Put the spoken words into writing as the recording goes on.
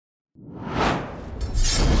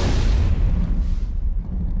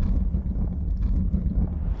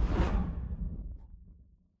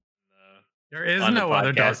There is no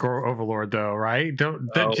other Dark Overlord, though, right?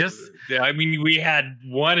 I mean, we had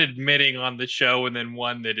one admitting on the show, and then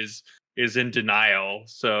one that is in denial.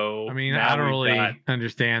 So I mean, I don't really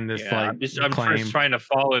understand this. Yeah, I'm just trying to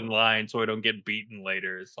fall in line so I don't get beaten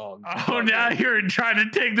later. It's all. Now you're trying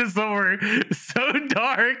to take this over so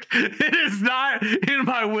dark. It is not in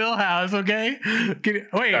my wheelhouse. Okay,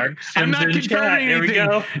 wait. I'm not confirming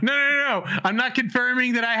anything. No. I'm not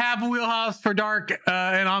confirming that I have a wheelhouse for dark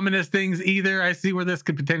and ominous things either. I see where this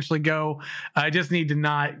could potentially go. I just need to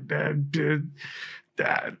not.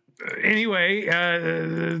 Anyway,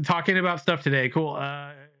 talking about stuff today. Cool.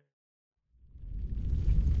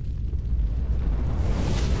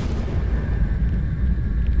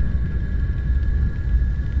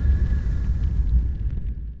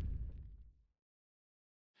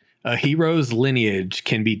 A hero's lineage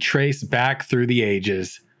can be traced back through the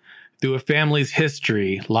ages. Through a family's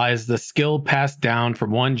history lies the skill passed down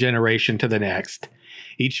from one generation to the next.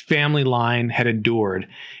 Each family line had endured,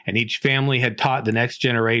 and each family had taught the next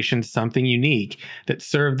generation something unique that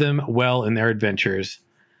served them well in their adventures.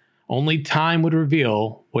 Only time would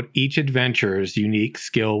reveal what each adventurer's unique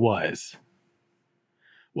skill was.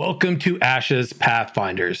 Welcome to Ashes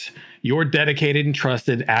Pathfinders, your dedicated and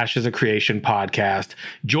trusted Ashes of Creation podcast.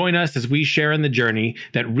 Join us as we share in the journey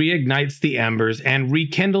that reignites the embers and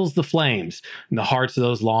rekindles the flames in the hearts of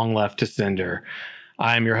those long left to cinder.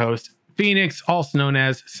 I am your host, Phoenix, also known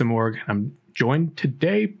as Simorg. I'm joined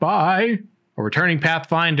today by a returning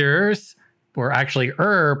Pathfinders, or actually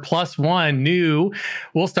plus one new.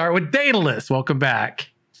 We'll start with Daedalus. Welcome back.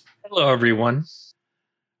 Hello, everyone.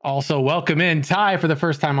 Also, welcome in Ty for the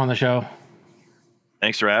first time on the show.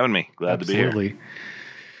 Thanks for having me. Glad to be here.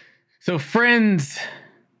 So, friends,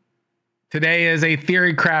 today is a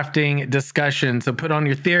theory crafting discussion. So put on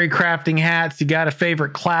your theory crafting hats. You got a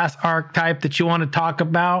favorite class archetype that you want to talk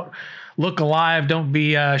about? Look alive. Don't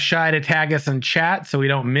be shy to tag us in chat so we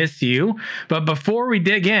don't miss you. But before we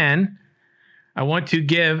dig in, I want to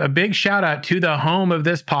give a big shout out to the home of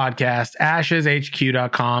this podcast,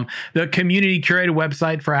 asheshq.com, the community curated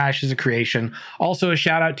website for Ashes of Creation. Also a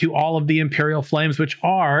shout out to all of the Imperial Flames, which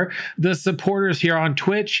are the supporters here on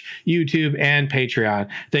Twitch, YouTube, and Patreon.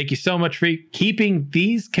 Thank you so much for keeping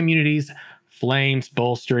these communities flames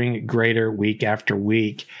bolstering greater week after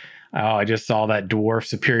week. Oh, I just saw that dwarf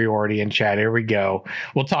superiority in chat. Here we go.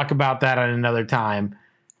 We'll talk about that at another time.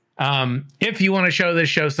 If you want to show this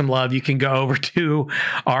show some love, you can go over to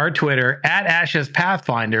our Twitter at Ashes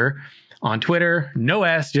Pathfinder on Twitter. No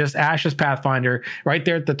S, just Ashes Pathfinder. Right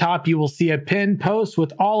there at the top, you will see a pinned post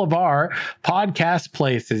with all of our podcast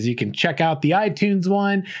places. You can check out the iTunes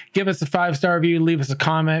one, give us a 5-star review, leave us a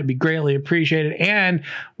comment. It'd be greatly appreciated. And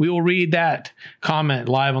we will read that comment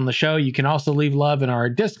live on the show. You can also leave love in our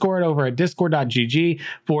Discord over at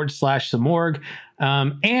discord.gg/Simorg.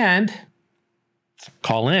 And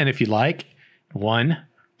call in if you'd like.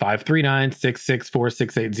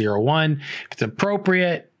 1-539-664-6801. If it's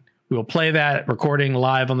appropriate, we will play that recording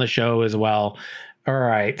live on the show as well. All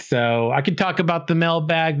right. So I could talk about the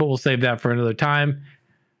mailbag, but we'll save that for another time.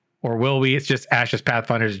 Or will we? It's just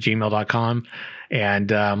ashespathfinders@gmail.com.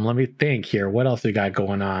 And let me think here. What else we got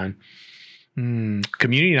going on?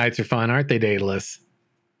 Community nights are fun, aren't they, Daedalus?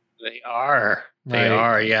 They are. They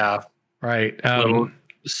are, yeah. Right.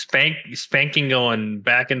 Spanking going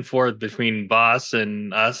back and forth between boss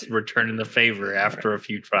and us returning the favor after a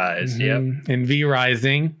few tries. Yep. And V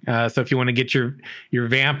Rising. So if you want to get your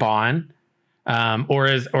vamp on, or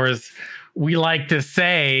as we like to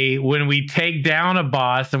say, when we take down a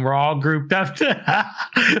boss and we're all grouped up to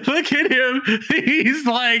look at him. He's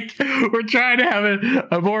like, we're trying to have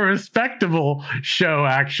a more respectable show,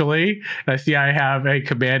 actually. I see I have a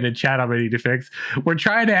command in chat I'm going to need to fix. We're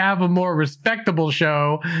trying to have a more respectable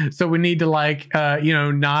show. So we need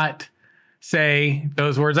to not say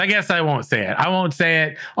those words. I guess I won't say it.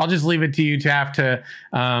 I'll just leave it to you to have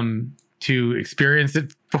to experience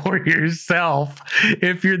it for yourself.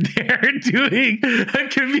 If you're there doing a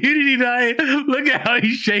community night, look at how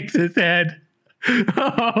he shakes his head. Come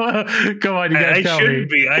on, you gotta tell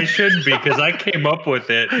me. I shouldn't be, because I came up with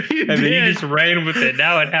it then you just ran with it.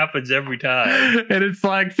 Now it happens every time. And it's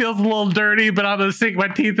like, feels a little dirty, but I'm gonna sink my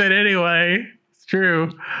teeth in anyway. It's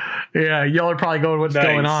true. Yeah, y'all are probably going, what's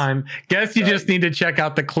going on? Guess you just need to check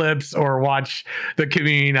out the clips or watch the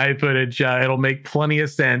community night footage. It'll make plenty of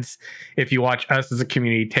sense if you watch us as a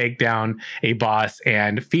community take down a boss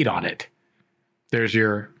and feed on it. There's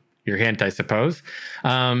your hint, I suppose.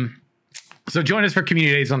 So join us for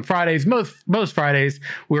community days on Fridays. Most Fridays.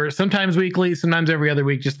 We're sometimes weekly, sometimes every other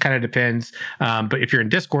week. Just kind of depends. But if you're in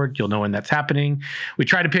Discord, you'll know when that's happening. We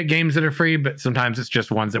try to pick games that are free, but sometimes it's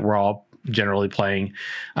just ones that we're all generally playing.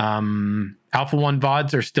 Alpha 1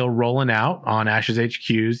 VODs are still rolling out on Ashes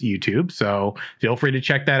HQ's YouTube, so feel free to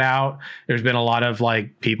check that out. There's been a lot of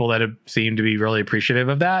like people that have seemed to be really appreciative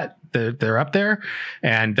of that. They're up there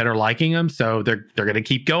and that are liking them, so they're going to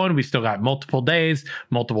keep going. We still got multiple days,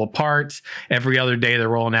 multiple parts. Every other day they're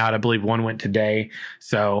rolling out. I believe one went today,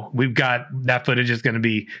 so we've got that footage is going to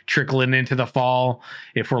be trickling into the fall.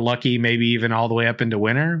 If we're lucky, maybe even all the way up into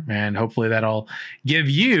winter, and hopefully that'll give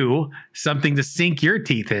you something to sink your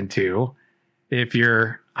teeth into if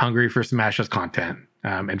you're hungry for some Ashes content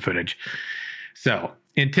and footage. So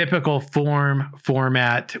in typical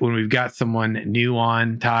format, when we've got someone new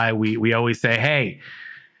on, Ty, we always say, hey,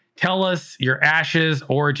 tell us your Ashes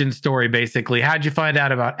origin story, basically. How'd you find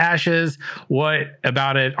out about Ashes? What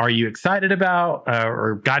about it are you excited about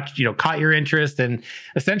or caught your interest? And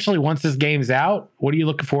essentially, once this game's out, what are you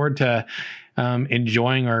looking forward to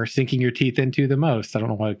enjoying or sinking your teeth into the most? I don't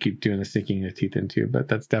know why I keep doing the sinking your teeth into, but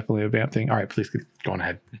that's definitely a vamp thing. All right, please go on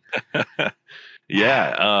ahead.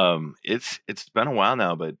 Yeah, it's been a while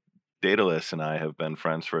now, but Daedalus and I have been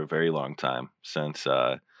friends for a very long time, since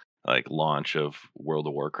like launch of World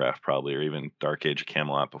of Warcraft, probably, or even Dark Age of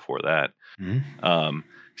Camelot before that. Mm-hmm.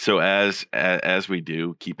 So as we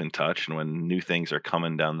do keep in touch, and when new things are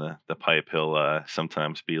coming down the pipe, he'll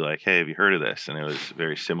sometimes be like, "Hey, have you heard of this?" And it was a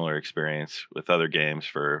very similar experience with other games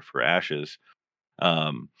for Ashes.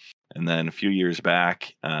 And then a few years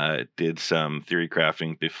back, did some theory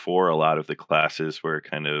crafting before a lot of the classes were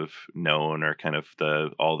kind of known, or kind of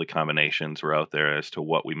all the combinations were out there as to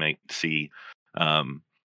what we might see.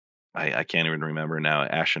 I can't even remember now.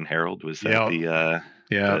 Ashen Herald, was that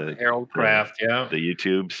the Herald Craft, the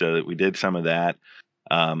YouTube? So that we did some of that.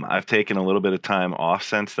 I've taken a little bit of time off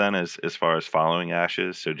since then, as far as following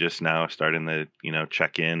Ashes. So just now starting to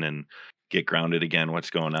check in and get grounded again, what's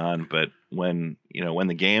going on. But when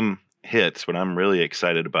the game hits, what I'm really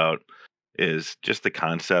excited about is just the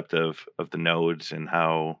concept of the nodes, and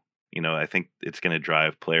how I think it's going to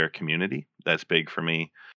drive player community. That's big for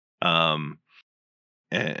me. I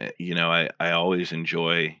always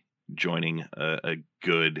enjoy joining a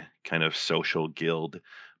good kind of social guild,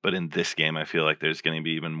 but in this game I feel like there's going to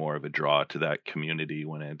be even more of a draw to that community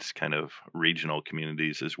when it's kind of regional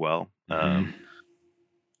communities as well. Mm-hmm.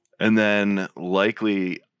 And then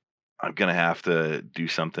likely I'm going to have to do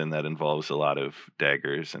something that involves a lot of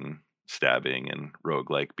daggers and stabbing and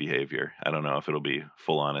roguelike behavior. I don't know if it'll be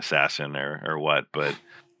full on assassin or what, but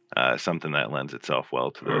something that lends itself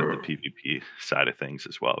well to the PvP side of things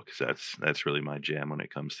as well, because that's really my jam when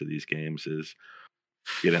it comes to these games, is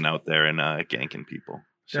getting out there and ganking people.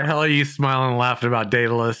 So. The hell are you smiling and laughing about,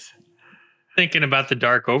 Daedalus? Thinking about the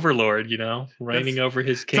Dark Overlord, reigning over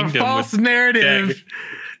his kingdom. It's a false narrative.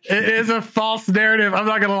 It is a false narrative. I'm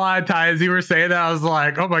not gonna lie, Ty. As you were saying that, I was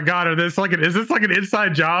like, "Oh my god, is this like an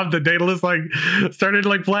inside job that Daedalus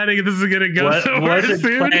started planning? And this is gonna go somewhere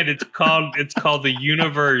soon?" Planned. It's called the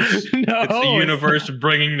universe. No, it's the universe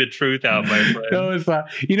bringing the truth out, my friend. No, it's not.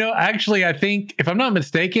 Actually, I think, if I'm not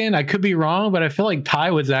mistaken, I could be wrong, but I feel like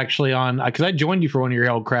Ty was actually on, because I joined you for one of your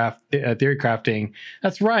old theory crafting.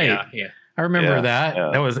 That's right. Yeah. I remember that. Yeah.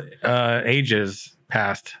 That was ages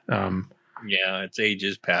past. It's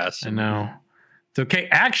ages past. I know. It's okay.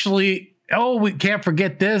 Actually, we can't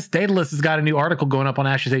forget this. Daedalus has got a new article going up on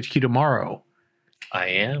Ashes HQ tomorrow. I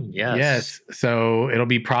am, yes. Yes. So it'll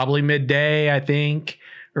be probably midday, I think,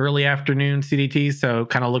 early afternoon CDT. So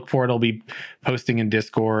kind of look for it. It'll be posting in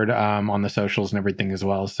Discord on the socials and everything as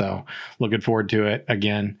well. So looking forward to it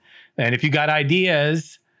again. And if you got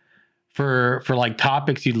ideas for like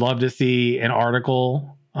topics you'd love to see an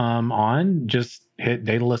article on, just hit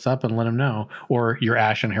Daedalus up and let him know, or your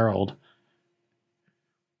Ashen Herald.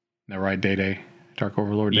 That right, Day Dark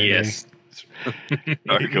Overlord Day. Yes.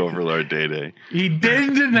 Dark Overlord Day. He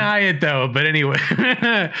didn't deny it though, but anyway.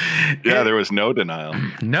 There was no denial.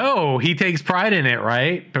 No, he takes pride in it,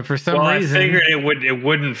 right? But for some reason, I figured it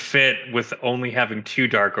wouldn't fit with only having two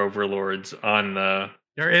Dark Overlords on the.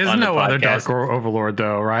 There is no other Dark Overlord,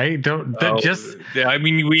 though, right?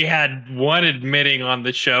 We had one admitting on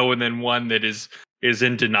the show, and then one that is is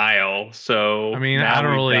in denial. So I mean, now I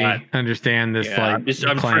don't we've really got- understand this yeah, I'm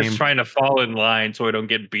claim. first trying to fall in line so I don't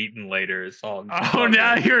get beaten later. It's all. Oh,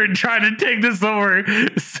 now you're trying to take this over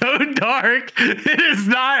so dark. It is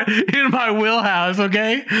not in my wheelhouse,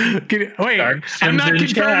 okay? Wait, Dark I'm not Sims in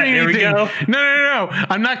chat. confirming Here we anything. go. No.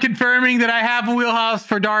 I'm not confirming that I have a wheelhouse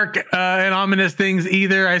for dark and ominous things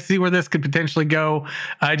either. I see where this could potentially go.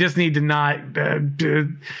 I just need to not...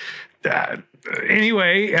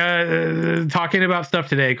 anyway, talking about stuff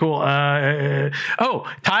today. Cool.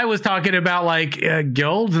 Ty was talking about like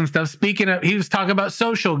guilds and stuff. Speaking of, he was talking about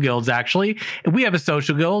social guilds. Actually, we have a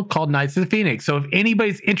social guild called Knights of the Phoenix. So if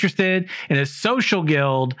anybody's interested in a social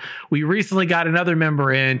guild, we recently got another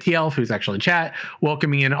member in, TL, who's actually in chat,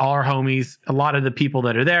 welcoming in all our homies. A lot of the people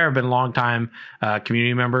that are there have been long-time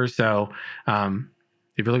community members. So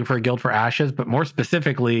if you're looking for a guild for Ashes, but more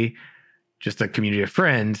specifically, just a community of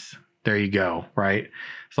friends, there you go, right?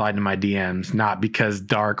 Slide into my DMs, not because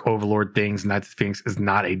Dark Overlord things, Knights of Phoenix is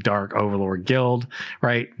not a Dark Overlord guild,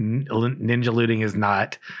 right? Ninja looting is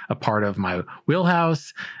not a part of my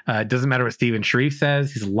wheelhouse. It doesn't matter what Steven Sharif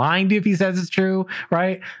says. He's lying to you if he says it's true,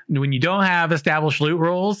 right? When you don't have established loot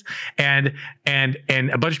rules and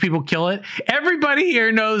a bunch of people kill it, everybody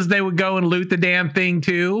here knows they would go and loot the damn thing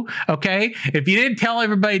too, okay? If you didn't tell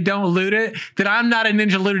everybody don't loot it, then I'm not a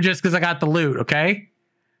ninja looter just because I got the loot, okay?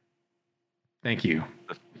 Thank you.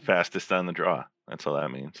 The fastest on the draw. That's all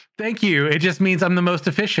that means. Thank you. It just means I'm the most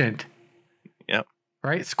efficient. Yep.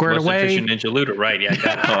 Right? Squared Most away. efficient ninja looter, right? Yeah,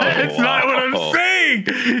 got it. That's not what I'm saying.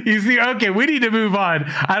 You see, okay, we need to move on.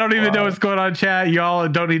 I don't even know what's going on, chat. Y'all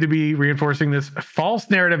don't need to be reinforcing this false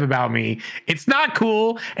narrative about me. It's not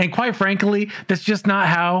cool. And quite frankly, that's just not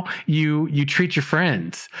how you treat your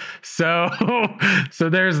friends. So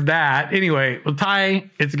there's that. Anyway, well, Ty,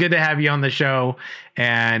 it's good to have you on the show.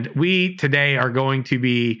 And we today are going to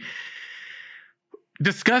be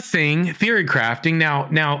discussing theory crafting.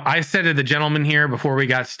 Now I said to the gentleman here before we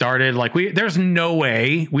got started, like there's no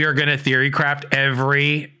way we are going to theory craft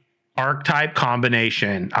every archetype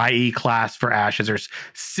combination, i.e. class for Ashes. There's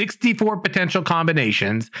 64 potential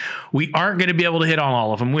combinations. We aren't going to be able to hit on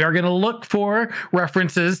all of them. We are going to look for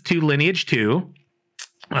references to Lineage 2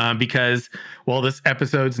 because, well, this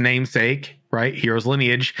episode's namesake, right, Heroes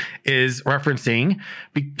Lineage, is referencing,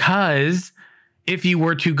 because if you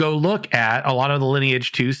were to go look at a lot of the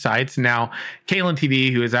Lineage 2 sites, now Kalen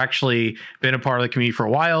TV, who has actually been a part of the community for a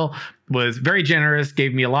while, was very generous,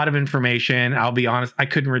 gave me a lot of information. I'll be honest, I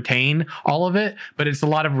couldn't retain all of it, but it's a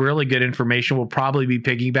lot of really good information. We'll probably be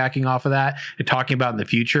piggybacking off of that and talking about in the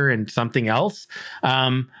future and something else.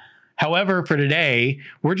 However, for today,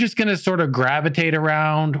 we're just going to sort of gravitate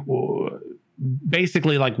around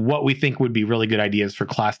basically like what we think would be really good ideas for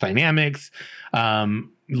class dynamics,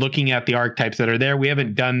 looking at the archetypes that are there. We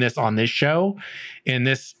haven't done this on this show in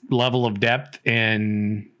this level of depth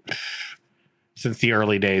since the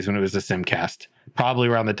early days when it was a Simcast, probably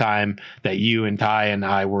around the time that you and Ty and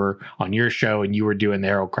I were on your show and you were doing the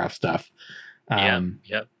Aerocraft stuff.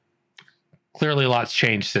 Yep. Clearly a lot's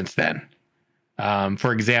changed since then.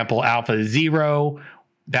 For example, Alpha Zero,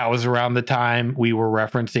 that was around the time we were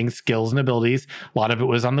referencing skills and abilities. A lot of it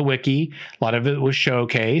was on the wiki. A lot of it was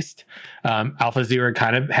showcased. Alpha Zero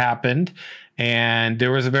kind of happened, and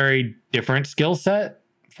there was a very different skill set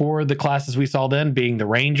for the classes we saw then, being the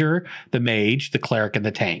Ranger, the Mage, the Cleric, and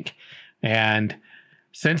the Tank. And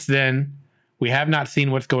since then, we have not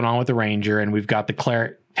seen what's going on with the Ranger, and we've got the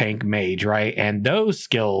Cleric, Tank, Mage, right? And those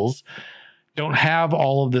skills don't have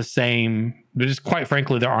all of the same. Just quite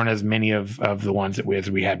frankly, there aren't as many of the ones that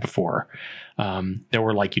we had before. There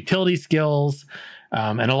were like utility skills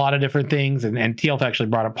and a lot of different things. And TLF actually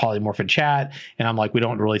brought up polymorph in chat, and I'm like, we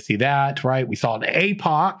don't really see that, right? We saw an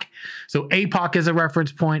APOC. So APOC is a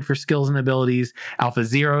reference point for skills and abilities. Alpha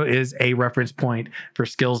Zero is a reference point for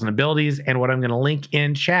skills and abilities. And what I'm going to link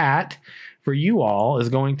in chat for you all is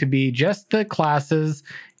going to be just the classes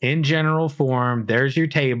in general form. There's your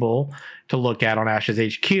table to look at on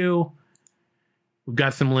Ashes HQ. We've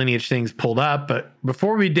got some Lineage things pulled up, but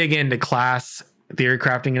before we dig into class theory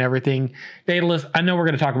crafting and everything, Daedalus, I know we're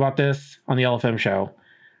going to talk about this on the LFM show.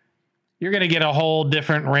 You're going to get a whole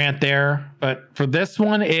different rant there, but for this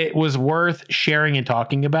one, it was worth sharing and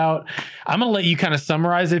talking about. I'm going to let you kind of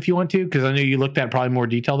summarize it if you want to, because I know you looked at probably more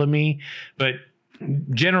detail than me, but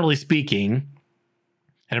generally speaking,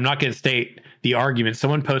 and I'm not going to state the argument,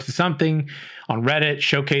 someone posted something on Reddit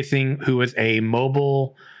showcasing who was a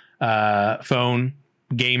mobile phone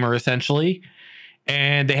gamer essentially,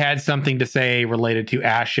 and they had something to say related to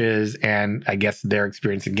Ashes and I guess their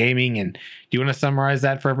experience in gaming. And do you want to summarize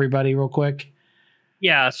that for everybody real quick?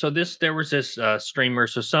 Yeah, so there was this streamer.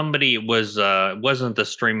 So somebody wasn't the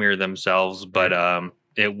streamer themselves, but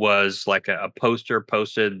it was like a poster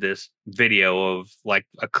posted this video of like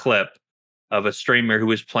a clip of a streamer who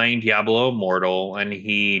was playing Diablo Immortal, and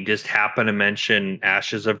he just happened to mention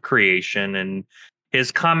Ashes of Creation, and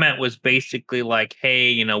his comment was basically like,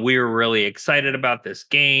 "Hey, we were really excited about this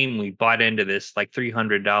game. We bought into this like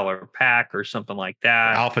 $300 pack or something like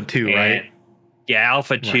that." Alpha 2, And right? yeah,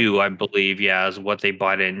 Alpha Right. 2, I believe, yeah, is what they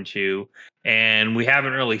bought into. And we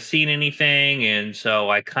haven't really seen anything. And so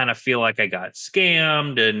I kind of feel like I got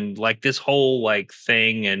scammed and like this whole like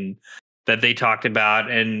thing and that they talked about.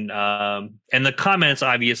 And the comments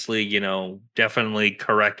obviously, definitely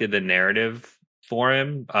corrected the narrative for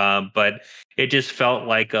him. But it just felt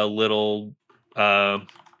like a little uh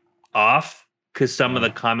off because some of the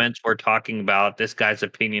Yeah. comments were talking about this guy's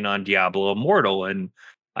opinion on Diablo Immortal, and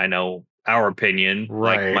I know our opinion,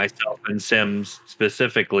 like Right. myself and Sims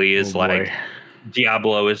specifically, Oh is boy. like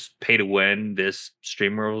Diablo is pay to win. This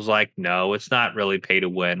streamer was like, no, it's not really pay to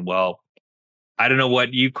win. Well, I don't know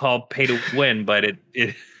what you call pay to win, but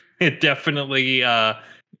it it definitely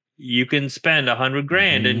you can spend 100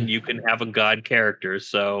 grand Mhm. and you can have a god character.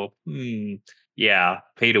 So yeah,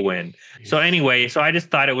 pay to win. So anyway, so I just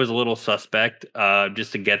thought it was a little suspect,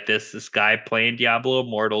 just to get this guy playing Diablo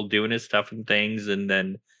Immortal, doing his stuff and things, and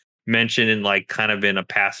then mention in like kind of in a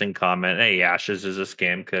passing comment, "Hey, Ashes is a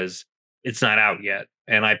scam because it's not out yet,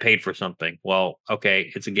 and I paid for something." Well,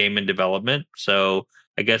 okay, it's a game in development, so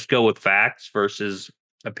I guess go with facts versus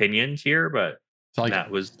opinions here, but It's like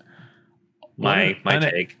that was what an my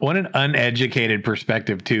take. what an uneducated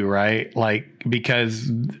perspective too, right? Like because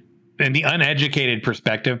and the uneducated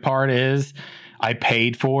perspective part is I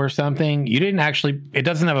paid for something. You didn't actually it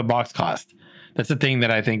doesn't have a box cost. That's the thing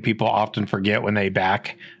that I think people often forget when they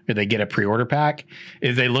back or they get a pre-order pack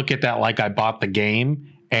is they look at that like I bought the game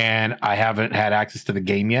and I haven't had access to the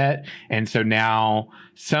game yet. And so now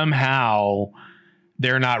somehow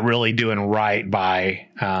they're not really doing right by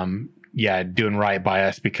doing right by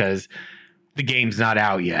us because the game's not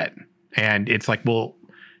out yet. And it's like, well,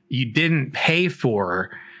 you didn't pay for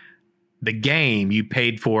the game, you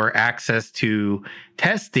paid for access to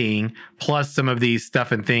testing plus some of these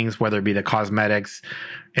stuff and things, whether it be the cosmetics,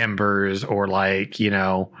 embers, or like,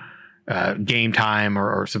 game time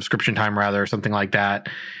or subscription time rather, or something like that.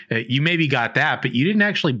 You maybe got that, but you didn't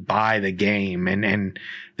actually buy the game. And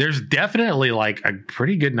there's definitely like a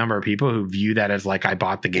pretty good number of people who view that as like, I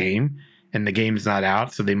bought the game and the game's not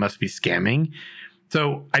out, so they must be scamming.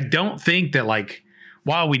 So I don't think that like,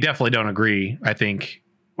 while we definitely don't agree, I think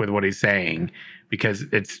with what he's saying, because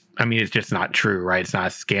it's just not true, right? It's not a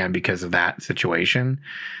scam because of that situation.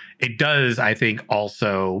 It does, I think,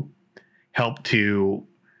 also help to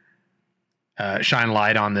shine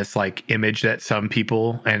light on this like image that some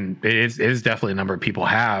people, and it is definitely a number of people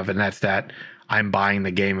have, and that's that I'm buying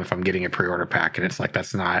the game if I'm getting a pre-order pack, and it's like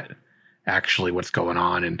that's not actually what's going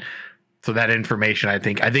on. And so that information, I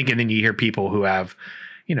think, and then you hear people who have,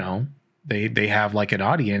 they have like an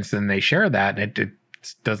audience and they share that, and it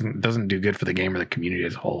doesn't do good for the game or the community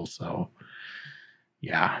as a whole. So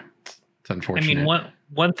yeah, it's unfortunate. I mean,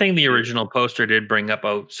 one thing the original poster did bring up.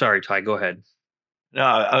 Oh, sorry, Ty, go ahead. No,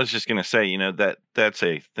 I was just gonna say, that's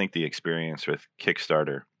I think the experience with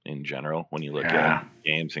Kickstarter in general. When you look at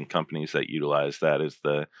games and companies that utilize that as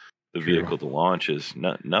the True. vehicle to launch, is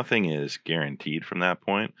nothing is guaranteed from that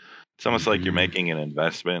point. It's almost like you're making an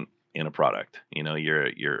investment in a product.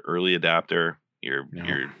 You're early adapter. You're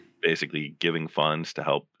basically giving funds to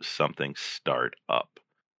help something start up,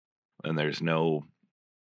 and there's no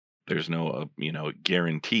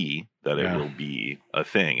guarantee that it will be a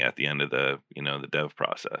thing at the end of the the dev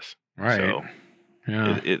process. Right. So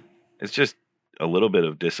it's just a little bit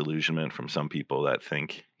of disillusionment from some people that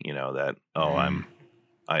think that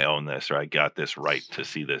I own this or I got this right to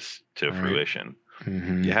see this to fruition.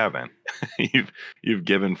 You haven't. You've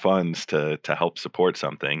given funds to help support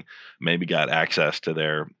something, maybe got access to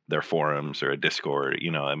their forums or a Discord,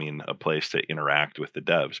 a place to interact with the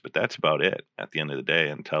devs, but that's about it at the end of the day.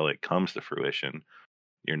 Until it comes to fruition,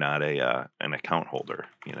 you're not an account holder,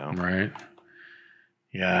 Right.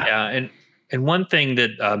 Yeah. And one thing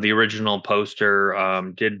that the original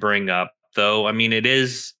poster did bring up, though,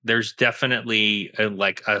 there's definitely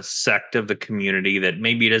like a sect of the community that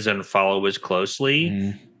maybe doesn't follow as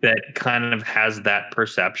closely that kind of has that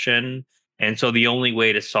perception. And so the only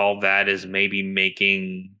way to solve that is maybe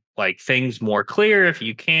making like things more clear if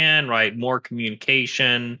you can, right? More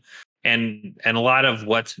communication. And a lot of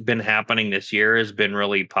what's been happening this year has been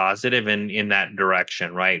really positive in that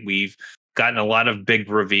direction, right? gotten a lot of big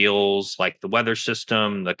reveals, like the weather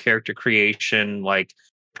system, the character creation, like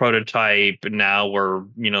prototype. Now we're,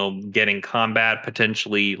 getting combat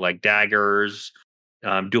potentially, like daggers,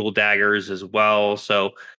 dual daggers as well.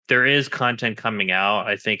 So there is content coming out.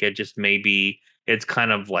 I think it just maybe it's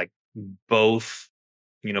kind of like both.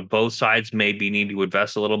 Both sides maybe need to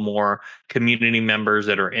invest a little more. Community members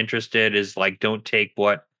that are interested is like, don't take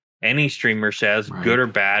what any streamer says, Right. good or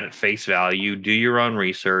bad, at face value. Do your own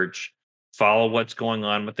research, follow what's going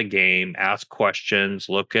on with the game, ask questions,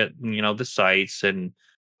 look at the sites and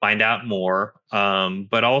find out more.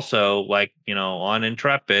 But also, like, on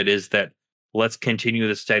Intrepid, is that let's continue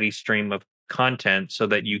the steady stream of content so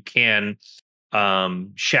that you can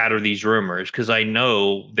shatter these rumors, because I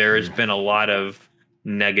know there has been a lot of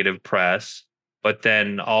negative press, but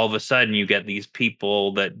then all of a sudden you get these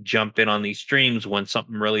people that jump in on these streams when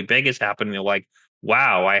something really big is happening. They're like,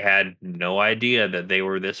 wow, I had no idea that they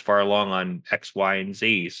were this far along on X, Y, and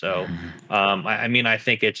Z. So I mean, I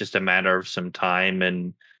think it's just a matter of some time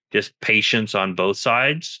and just patience on both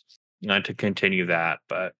sides, to continue that.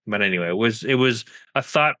 But anyway, it was a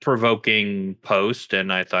thought provoking post,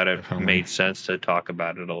 and I thought it Definitely. made sense to talk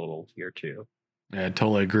about it a little here too. Yeah, I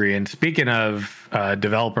totally agree. And speaking of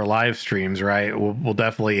developer live streams, right? We'll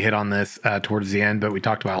definitely hit on this towards the end, but we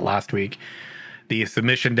talked about last week. The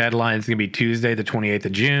submission deadline is going to be Tuesday, the 28th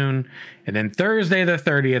of June, and then Thursday, the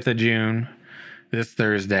 30th of June. This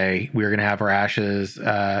Thursday, we're going to have our Ashes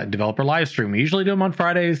developer live stream. We usually do them on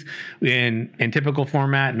Fridays in typical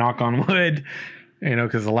format, knock on wood,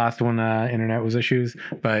 because the last one, internet was issues.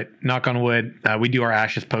 But knock on wood, we do our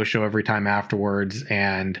Ashes post show every time afterwards.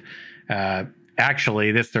 And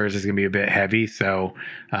actually, this Thursday is going to be a bit heavy. So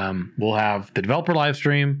we'll have the developer live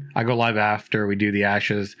stream. I go live after we do the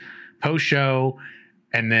Ashes post show.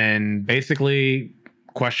 And then basically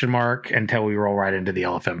question mark until we roll right into the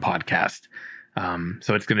LFM podcast.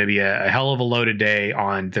 So it's going to be a hell of a loaded day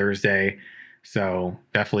on Thursday. So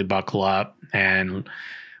definitely buckle up. And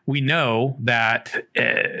we know that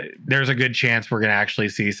there's a good chance we're going to actually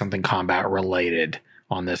see something combat related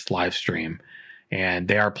on this live stream. And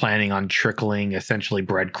they are planning on trickling essentially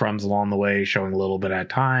breadcrumbs along the way, showing a little bit at a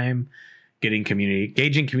time, gauging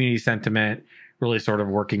community sentiment, really sort of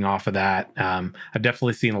working off of that. I've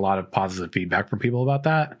definitely seen a lot of positive feedback from people about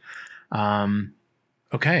that.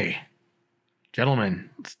 Okay. Gentlemen,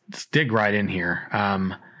 let's dig right in here.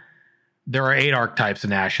 There are 8 archetypes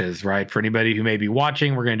in Ashes, right? For anybody who may be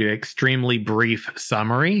watching, we're going to do an extremely brief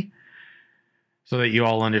summary so that you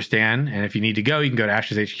all understand. And if you need to go, you can go to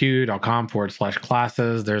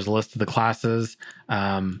asheshq.com/classes. There's a list of the classes.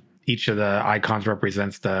 Each of the icons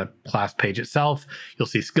represents the class page itself. You'll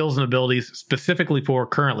see skills and abilities specifically for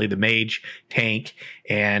currently the mage, tank,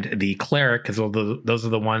 and the cleric, because those are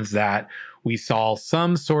the ones that we saw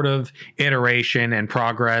some sort of iteration and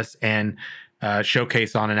progress and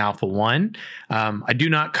showcase on in Alpha 1. I do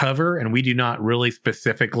not cover, and we do not really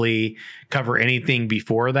specifically cover anything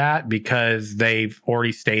before that because they've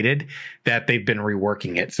already stated that they've been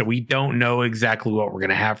reworking it. So we don't know exactly what we're going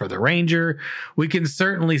to have for the Ranger. We can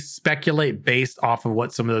certainly speculate based off of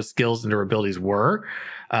what some of those skills and their abilities were.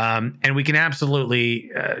 And we can absolutely,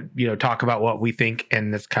 talk about what we think.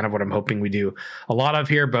 And that's kind of what I'm hoping we do a lot of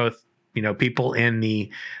here, both people in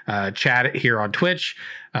the chat here on Twitch.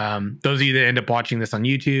 Those of you that end up watching this on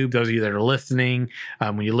YouTube, those of you that are listening,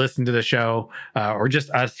 when you listen to the show, or just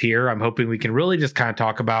us here, I'm hoping we can really just kind of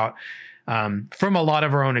talk about, from a lot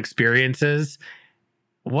of our own experiences,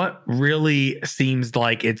 what really seems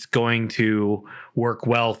like it's going to work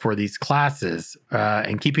well for these classes.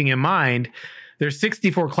 And keeping in mind, there's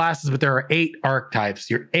 64 classes, but there are 8 archetypes.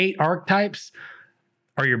 Your 8 archetypes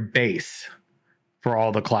are your base for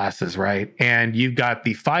all the classes, right? And you've got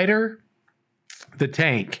the fighter, the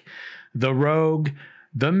tank, the rogue,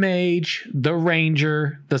 the mage, the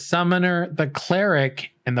ranger, the summoner, the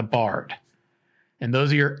cleric, and the bard. And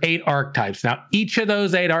those are your 8 archetypes. Now, each of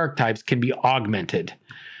those 8 archetypes can be augmented.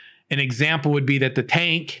 An example would be that the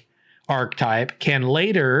tank archetype can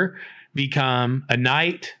later become a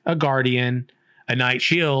knight, a guardian, a knight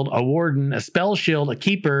shield, a warden, a spell shield, a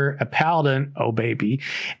keeper, a paladin, oh baby,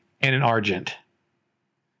 and an argent.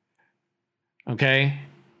 Okay.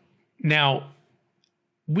 Now,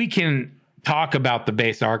 we can talk about the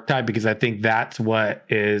base archetype because I think that's what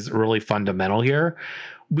is really fundamental here.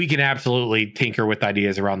 We can absolutely tinker with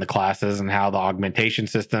ideas around the classes and how the augmentation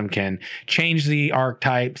system can change the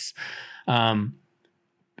archetypes.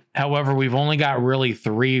 However, we've only got really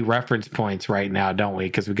 3 reference points right now, don't we?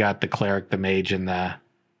 Because we got the cleric, the mage, and the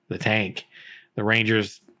tank. The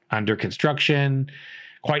ranger's under construction.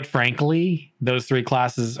 Quite frankly, those 3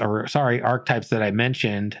 archetypes that I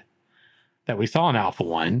mentioned that we saw in Alpha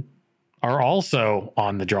 1 are also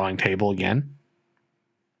on the drawing table again.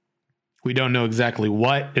 We don't know exactly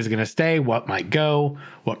what is going to stay, what might go,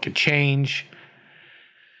 what could change.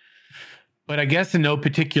 But I guess in no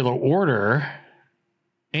particular order,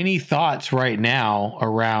 any thoughts right now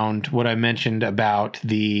around what I mentioned about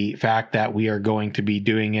the fact that we are going to be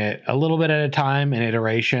doing it a little bit at a time, an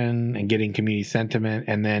iteration, and getting community sentiment?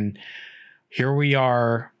 And then here we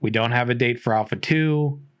are. We don't have a date for Alpha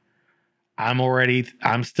 2.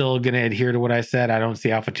 I'm still going to adhere to what I said. I don't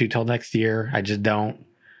see Alpha 2 till next year. I just don't.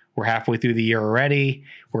 We're halfway through the year already.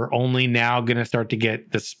 We're only now going to start to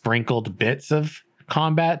get the sprinkled bits of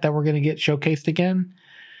combat that we're going to get showcased again.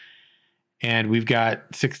 And we've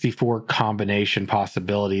got 64 combination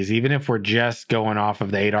possibilities. Even if we're just going off of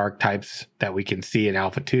the 8 archetypes that we can see in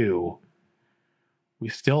Alpha 2, we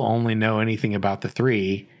still only know anything about the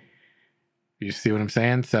 3. You see what I'm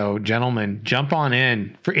saying? So, gentlemen, jump on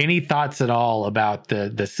in for any thoughts at all about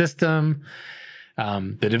the system,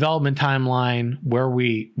 the development timeline, what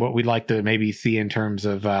we'd like to maybe see in terms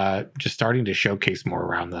of just starting to showcase more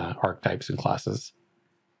around the archetypes and classes.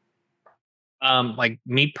 Like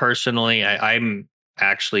me personally, I'm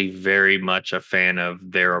actually very much a fan of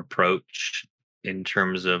their approach in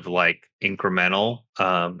terms of like incremental.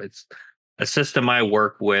 It's a system I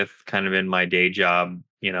work with kind of in my day job,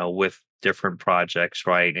 with different projects,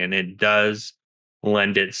 right? And it does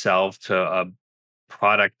lend itself to a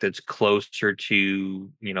product that's closer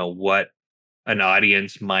to, what an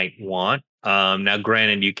audience might want. Now,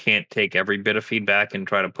 granted, you can't take every bit of feedback and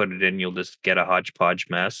try to put it in. You'll just get a hodgepodge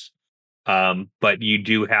mess. But you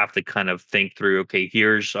do have to kind of think through, okay,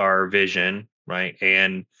 here's our vision, right?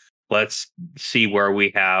 And let's see where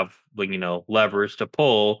we have, levers to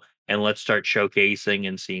pull, and let's start showcasing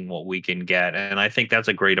and seeing what we can get. And I think that's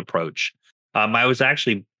a great approach. I was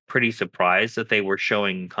actually pretty surprised that they were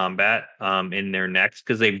showing combat in their next,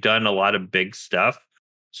 because they've done a lot of big stuff.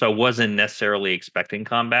 So I wasn't necessarily expecting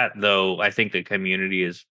combat, though I think the community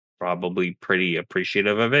is probably pretty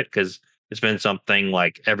appreciative of it, because it's been something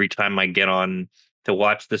like every time I get on to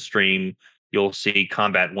watch the stream, you'll see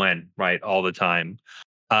combat win, right, all the time.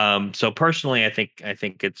 So personally, I think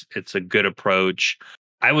it's a good approach.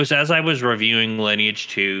 As I was reviewing Lineage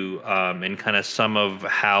 2, and kind of some of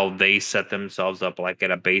how they set themselves up, like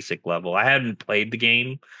at a basic level. I hadn't played the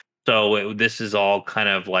game, so this is all kind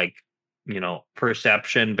of like,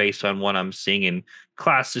 perception based on what I'm seeing in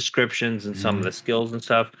class descriptions and some of the skills and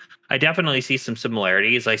stuff. I definitely see some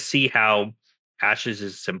similarities. I see how Ashes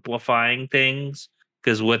is simplifying things,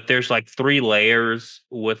 because there's like 3 layers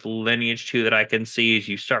with Lineage 2 that I can see. Is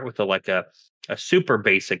you start with a super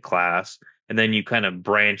basic class, and then you kind of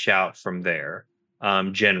branch out from there.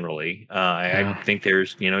 Generally, I think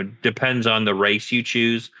there's, depends on the race you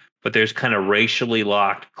choose, but there's kind of racially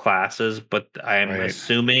locked classes. But I'm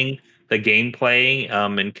assuming the gameplay,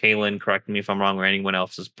 and Kaylin, correct me if I'm wrong, or anyone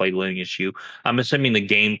else has played Lineage 2, I'm assuming the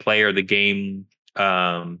gameplay or the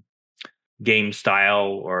game style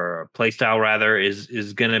or play style rather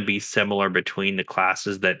is going to be similar between the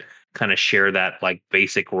classes that kind of share that like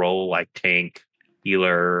basic role, like tank,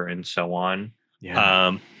 healer, and so on.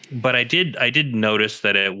 But I did notice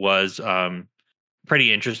that it was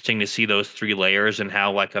pretty interesting to see those 3 layers, and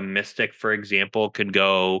how like a mystic, for example, could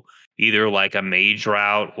go either like a mage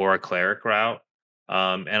route or a cleric route.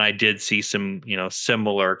 And I did see some,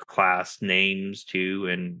 similar class names too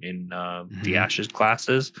in the Ashes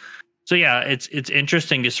classes. So yeah, it's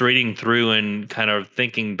interesting just reading through and kind of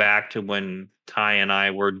thinking back to when Ty and I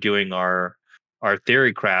were doing our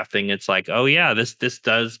theory crafting. It's like, oh yeah, this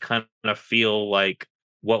does kind of feel like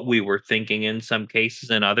what we were thinking in some cases.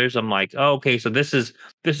 And others, I'm like, oh, okay, so this is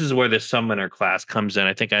where the summoner class comes in.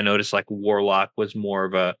 I think I noticed like Warlock was more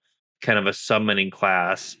of a kind of a summoning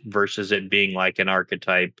class versus it being like an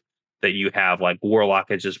archetype that you have. Like Warlock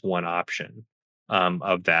is just one option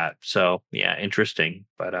of that. So yeah, interesting.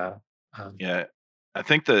 But yeah, I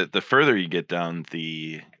think the further you get down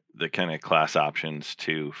the kind of class options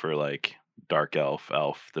too, for like dark elf,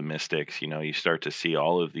 the mystics, you start to see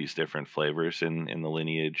all of these different flavors in the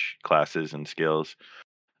lineage classes and skills.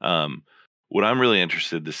 What I'm really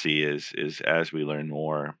interested to see is as we learn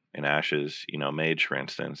more in Ashes, mage, for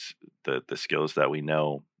instance, the skills that we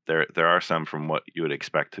know, there are some from what you would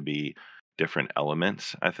expect to be different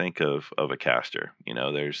elements, I think, of a caster.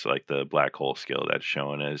 There's like the black hole skill that's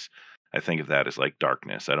shown as, I think of that as like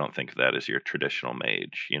darkness. I don't think of that as your traditional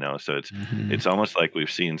mage, so it's almost like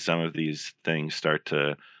we've seen some of these things start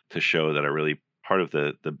to show that are really part of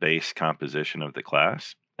the base composition of the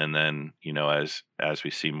class. And then, as we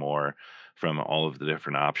see more from all of the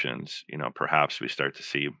different options, perhaps we start to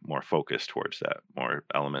see more focus towards that, more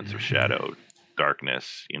elements of shadow,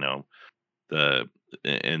 darkness, the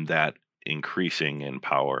and that increasing in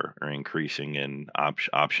power or increasing in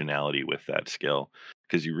optionality with that skill,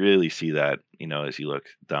 because you really see that, as you look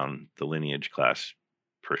down the lineage class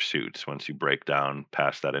pursuits. Once you break down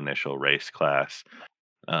past that initial race class,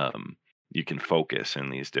 um, you can focus in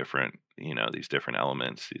these different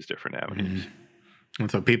elements, these different avenues. And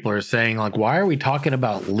so people are saying, like, why are we talking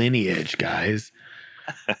about lineage, guys?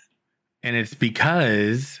 And it's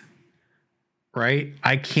because, right,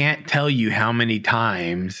 I can't tell you how many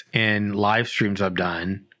times in live streams I've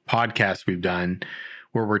done, podcasts we've done,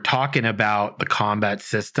 where we're talking about the combat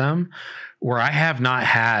system, where I have not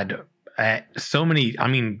had so many, I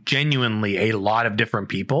mean, genuinely a lot of different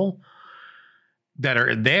people that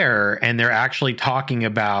are there, and they're actually talking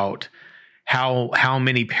about how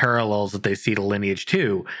many parallels that they see to Lineage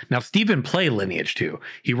 2. Now, Steven played Lineage 2.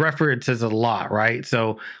 He references it a lot, right?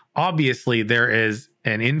 So obviously there is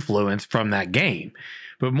an influence from that game.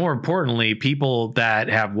 But more importantly, people that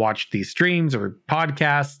have watched these streams or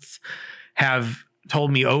podcasts have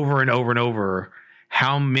told me over and over and over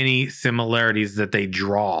how many similarities that they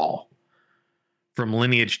draw from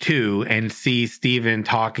Lineage 2, and see Steven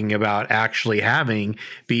talking about actually having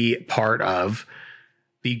be part of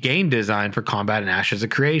the game design for Combat and Ashes of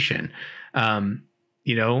Creation. And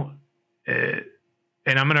I'm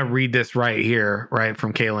going to read this right here, right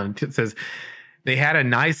from Kalen. It says, they had a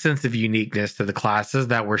nice sense of uniqueness to the classes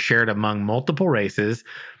that were shared among multiple races,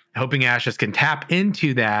 hoping Ashes can tap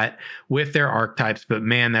into that with their archetypes. But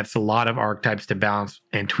man, that's a lot of archetypes to bounce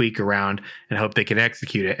and tweak around, and hope they can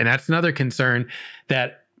execute it. And that's another concern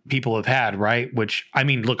that people have had, right? Which, I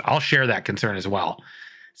mean, look, I'll share that concern as well.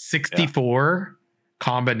 64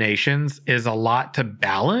 combinations is a lot to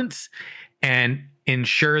balance and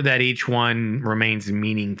ensure that each one remains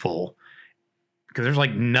meaningful, because there's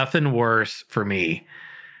like nothing worse for me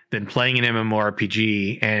than playing an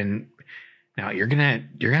MMORPG and now you're gonna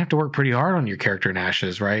have to work pretty hard on your character in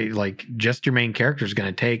Ashes, right? Like, just your main character is going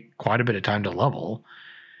to take quite a bit of time to level,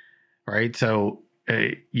 right? So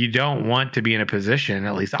you don't want to be in a position,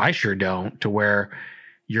 at least I sure don't, to where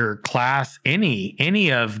your class,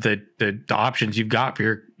 any of the options you've got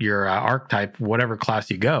for your archetype, whatever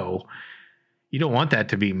class you go, you don't want that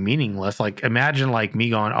to be meaningless. Like, imagine like me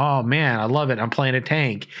going, oh man, I love it, I'm playing a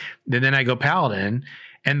tank, and then I go Paladin,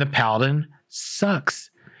 and the Paladin sucks.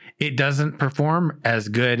 It doesn't perform as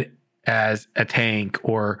good as a tank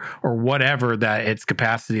or whatever that its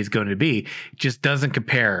capacity is going to be. It just doesn't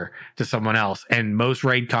compare to someone else. And most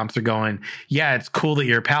raid comps are going, yeah, it's cool that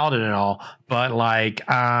you're a Paladin and all, but like,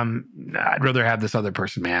 I'd rather have this other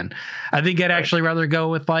person, man. I think I'd actually rather go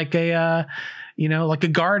with like a, like a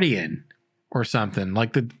Guardian or something.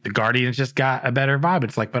 Like the Guardian's just got a better vibe.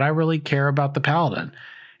 It's like, but I really care about the Paladin.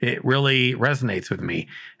 It really resonates with me.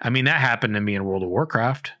 I mean, that happened to me in World of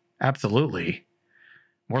Warcraft. Absolutely.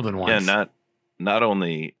 More than once. Yeah, not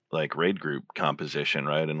only like raid group composition,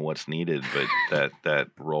 right, and what's needed, but that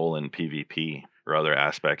role in PvP or other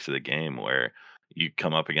aspects of the game where you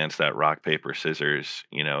come up against that rock, paper, scissors,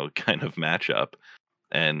 kind of matchup,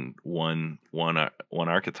 and one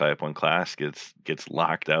archetype, one class gets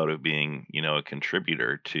locked out of being, a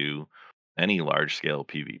contributor to any large scale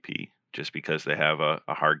PvP just because they have a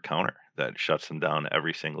hard counter that shuts them down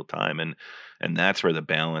every single time. And that's where the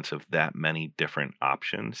balance of that many different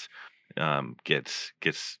options gets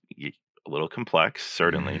a little complex,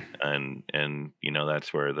 certainly. And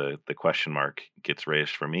that's where the question mark gets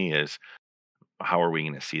raised for me is, how are we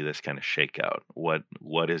going to see this kind of shakeout?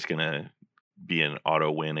 What is going to be an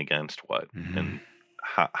auto win against what? And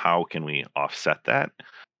how can we offset that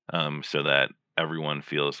so that everyone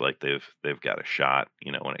feels like they've got a shot,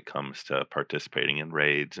 when it comes to participating in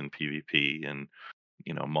raids and PvP and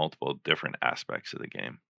multiple different aspects of the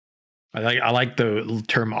game. I like the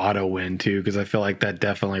term auto win too, because I feel like that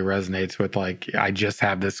definitely resonates with like, I just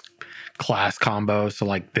have this class combo, so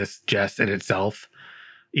like this just in itself,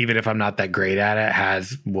 even if I'm not that great at it,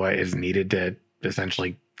 has what is needed to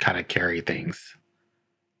essentially kind of carry things.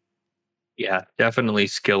 Yeah, definitely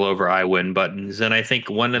skill over I win buttons. And I think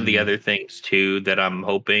one of the other things too that I'm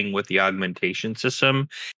hoping with the augmentation system,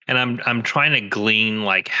 and I'm trying to glean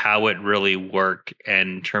like how it really worked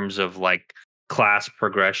in terms of like class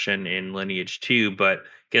progression in Lineage 2, but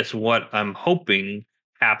guess what I'm hoping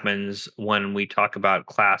happens when we talk about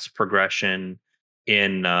class progression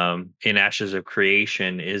in Ashes of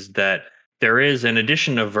Creation is that there is, in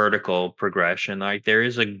addition to vertical progression, like there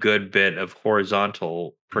is a good bit of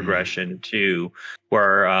horizontal progression too,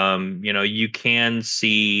 where you can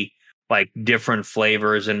see like different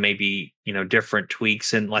flavors and maybe, different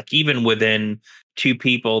tweaks, and like even within two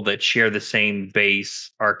people that share the same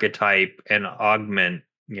base archetype and augment,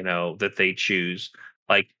 that they choose.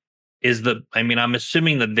 Like, I'm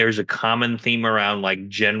assuming that there's a common theme around like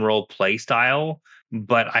general play style,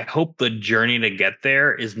 but I hope the journey to get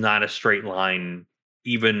there is not a straight line,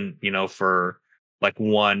 even, for like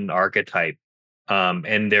one archetype,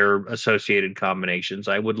 and their associated combinations.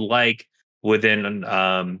 I would like within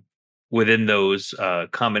within those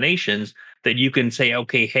combinations that you can say,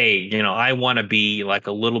 okay, hey, I want to be like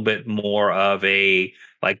a little bit more of a,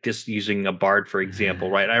 like, just using a bard for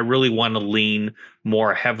example, right? I really want to lean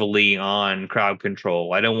more heavily on crowd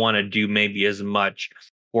control. I don't want to do maybe as much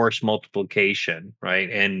force multiplication, right?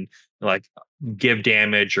 And like give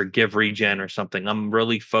damage or give regen or something. I'm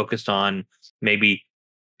really focused on maybe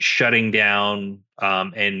shutting down,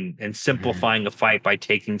 and simplifying a fight by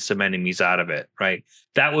taking some enemies out of it, right?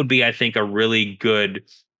 That would be, I think, a really good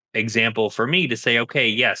example for me to say, okay,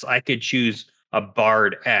 yes, I could choose a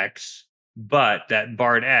Bard X, but that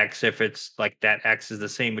Bard X, if it's like that X is the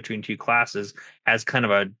same between two classes, has kind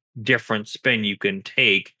of a different spin you can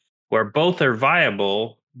take where both are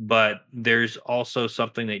viable, but there's also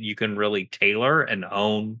something that you can really tailor and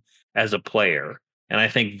own as a player. And I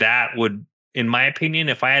think that would, in my opinion,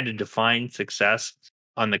 if I had to define success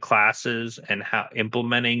on the classes and how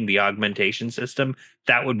implementing the augmentation system,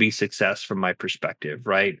 that would be success from my perspective,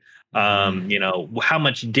 right? How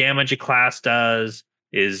much damage a class does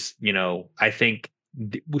is, I think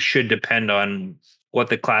should depend on what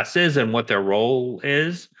the class is and what their role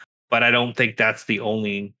is. But I don't think that's the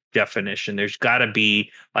only definition. There's got to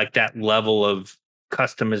be like that level of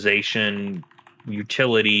customization,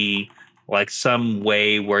 utility, like some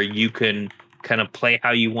way where you can kind of play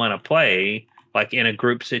how you want to play, like in a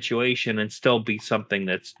group situation, and still be something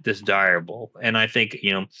that's desirable. And I think,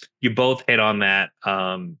 you both hit on that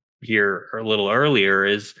here a little earlier,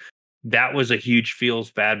 is that was a huge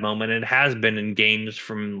feels bad moment. It has been in games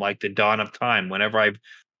from like the dawn of time. Whenever I've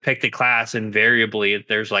picked a class, invariably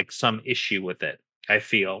there's like some issue with it. I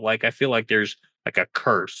feel like there's like a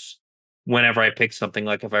curse whenever I pick something.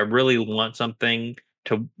 Like if I really want something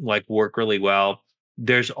to like work really well,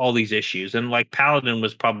 there's all these issues, and like Paladin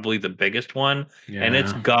was probably the biggest one. And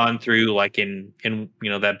it's gone through like in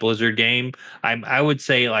that Blizzard game. I would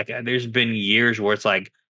say like there's been years where it's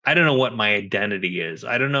like I don't know what my identity is.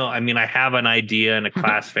 I don't know. I mean, I have an idea in a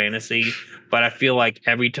class fantasy, but I feel like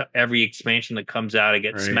every expansion that comes out, I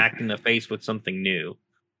get smacked in the face with something new.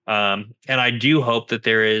 And I do hope that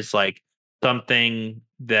there is like something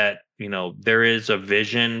that, there is a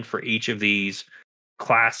vision for each of these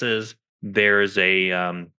classes. There's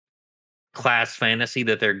a class fantasy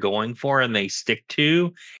that they're going for and they stick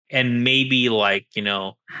to, and maybe like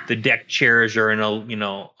the deck chairs are in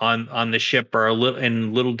a on the ship are a little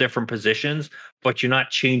in little different positions, but you're not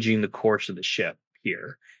changing the course of the ship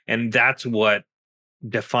here. And that's what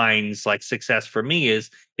defines like success for me, is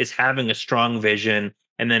having a strong vision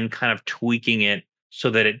and then kind of tweaking it so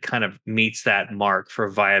that it kind of meets that mark for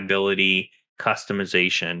viability,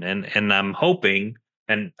 customization. And I'm hoping,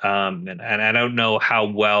 and I don't know how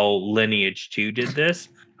well Lineage 2 did this.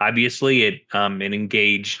 Obviously, it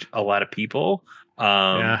engaged a lot of people.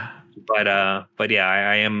 But yeah,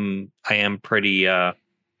 I am pretty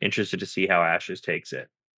interested to see how Ashes takes it.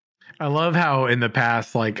 I love how in the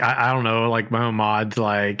past, like I don't know, like my own mods,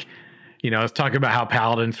 like I was talking about how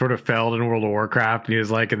Paladin sort of failed in World of Warcraft, and he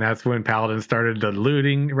was like, and that's when Paladin started the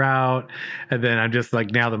looting route. And then I'm just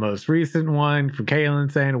like, now the most recent one from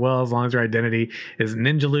Kalen saying, well, as long as your identity is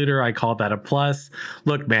Ninja Looter, I call that a plus.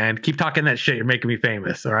 Look, man, keep talking that shit. You're making me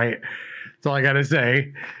famous. All right. That's all I got to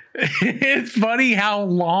say. It's funny how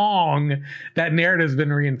long that narrative's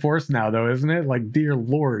been reinforced now, though, isn't it? Like, dear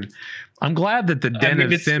Lord. I'm glad that the Den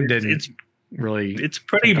of Sim didn't. It's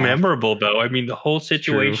pretty memorable though. I mean, the whole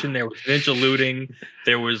situation, there was ninja looting,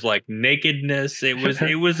 there was like nakedness, it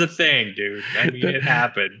was a thing, dude. I mean, it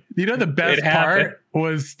happened. The best part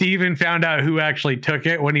was Steven found out who actually took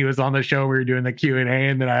it when he was on the show. We were doing the Q&A,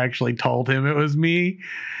 and then I actually told him it was me,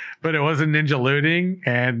 but it wasn't ninja looting.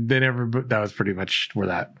 And then that was pretty much where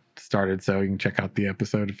that started. So you can check out the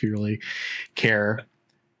episode if you really care.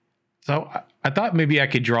 So I thought maybe I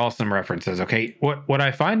could draw some references. Okay. What I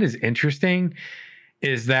find is interesting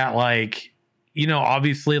is that, like,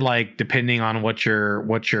 obviously, like, depending on what your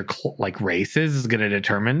like race is going to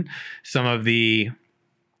determine some of the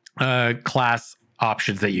class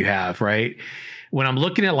options that you have, right? When I'm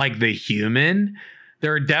looking at like the human,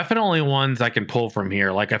 there are definitely ones I can pull from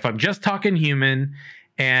here. Like if I'm just talking human,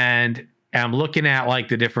 and and I'm looking at like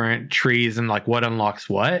the different trees and like what unlocks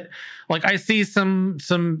what, like I see some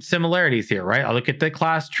similarities here, right? I look at the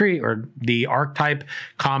class tree or the archetype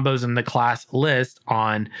combos in the class list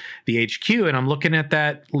on the HQ, and I'm looking at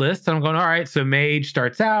that list and I'm going, all right, so mage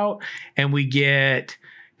starts out and we get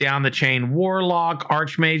down the chain warlock,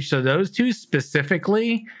 archmage. So those two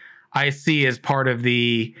specifically I see as part of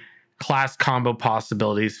the class combo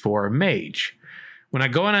possibilities for mage. When I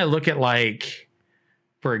go and I look at, like,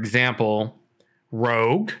 for example,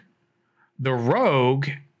 rogue, the rogue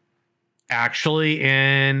actually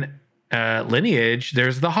in lineage,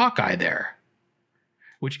 there's the Hawkeye there.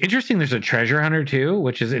 Which interesting, there's a treasure hunter too,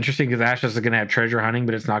 which is interesting because Ashes is going to have treasure hunting,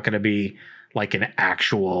 but it's not going to be like an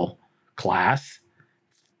actual class,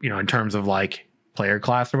 in terms of like player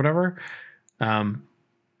class or whatever.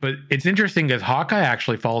 But it's interesting because Hawkeye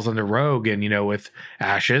actually falls under rogue, and with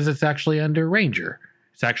Ashes, it's actually under ranger.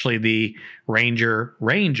 It's actually the ranger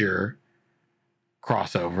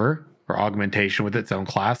crossover or augmentation with its own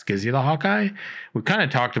class gives you the Hawkeye. We've kind of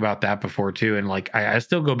talked about that before too, and like I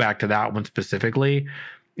still go back to that one specifically,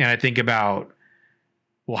 and I think about,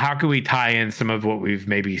 well, how can we tie in some of what we've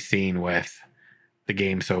maybe seen with the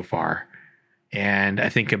game so far? And I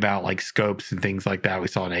think about like scopes and things like that we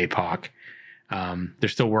saw in APOC. They're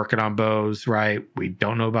still working on bows, right? We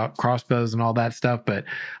don't know about crossbows and all that stuff. But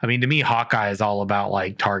I mean, to me, Hawkeye is all about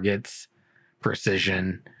like targets,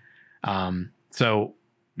 precision. So,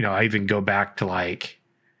 I even go back to like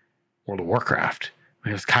World of Warcraft. I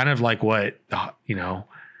mean, it was kind of like what,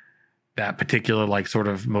 that particular like sort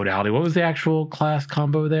of modality. What was the actual class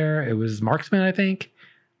combo there? It was marksman, I think,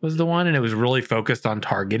 was the one. And it was really focused on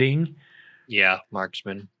targeting. Yeah,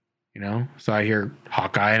 marksman. So I hear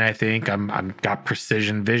Hawkeye, and I think I'm got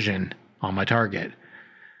precision vision on my target.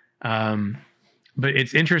 But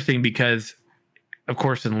it's interesting because, of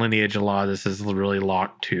course, in lineage, a lot of this is really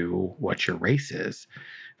locked to what your race is.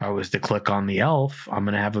 If I was to click on the elf, I'm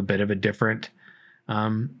going to have a bit of a different,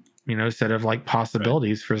 set of like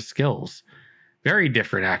possibilities for skills. Very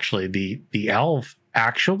different, actually. The elf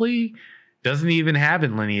actually doesn't even have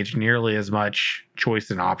in lineage nearly as much choice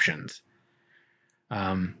and options.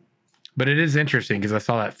 But it is interesting because I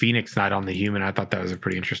saw that Phoenix Knight on the human. I thought that was a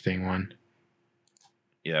pretty interesting one.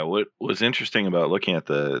 Yeah, what was interesting about looking at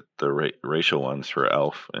the racial ones for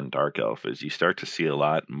elf and dark elf is you start to see a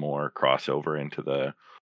lot more crossover into the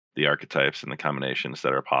archetypes and the combinations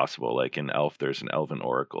that are possible. Like in elf, there's an elven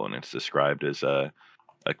oracle, and it's described as a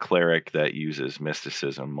cleric that uses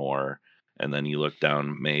mysticism more. And then you look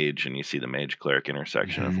down mage, and you see the mage cleric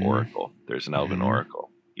intersection of oracle. There's an elven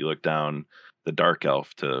oracle. You look down the dark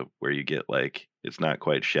elf to where you get like, it's not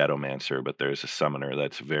quite Shadowmancer, but there's a summoner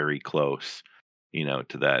that's very close,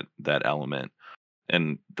 to that element.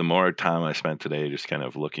 And the more time I spent today just kind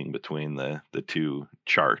of looking between the two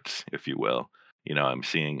charts, if you will, I'm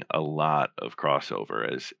seeing a lot of crossover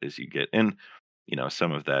as you get, and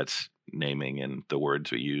some of that's naming and the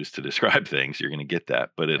words we use to describe things. You're going to get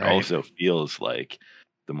that, but it also feels like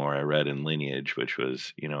the more I read in lineage, which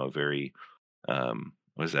was a very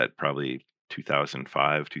was that probably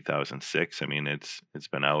 2005, 2006. I mean, it's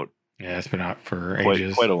been out. Yeah, it's been out for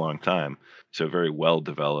ages. Quite a long time. So very well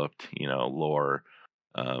developed, lore,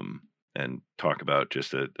 and talk about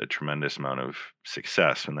just a tremendous amount of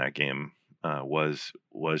success when that game was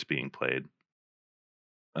being played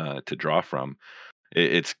to draw from.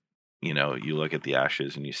 It's you look at the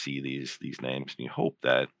Ashes and you see these names, and you hope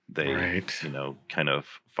that they kind of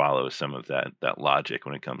follow some of that logic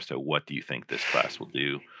when it comes to what do you think this class will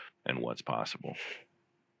do and what's possible.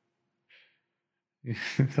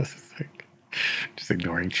 Just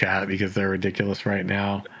ignoring chat because they're ridiculous right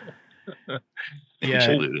now.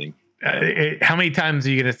 Yeah. How many times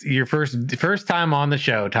are you gonna your first time on the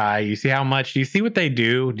show, Ty? You see how much? Do you see what they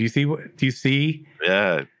do? Do you see?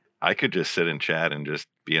 Yeah, I could just sit and chat and just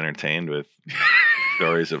be entertained with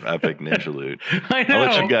stories of epic ninja loot. I know.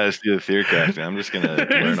 I'll let you guys do the theory crafting. I'm just gonna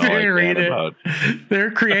learn all I can about.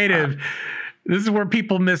 They're creative. This is where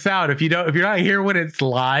people miss out. If you're not here when it's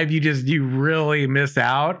live, you really miss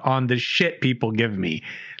out on the shit people give me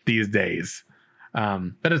these days.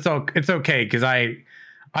 But it's okay because I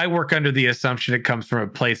work under the assumption it comes from a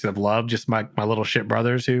place of love. Just my little shit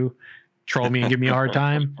brothers who troll me and give me a hard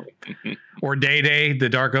time, or Day, the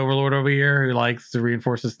Dark Overlord over here, who likes to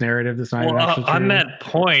reinforce this narrative that's not actually true. On that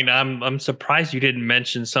point, I'm surprised you didn't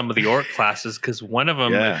mention some of the orc classes, because one of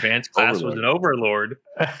them, advanced class, was an Overlord.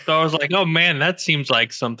 So I was like, oh man, that seems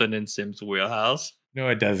like something in Sim's wheelhouse. No,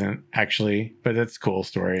 it doesn't actually, but that's a cool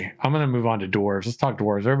story. I'm gonna move on to dwarves. Let's talk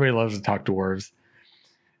dwarves. Everybody loves to talk dwarves.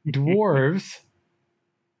 Dwarves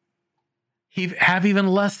have even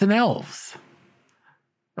less than elves.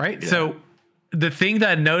 right? Yeah. So the thing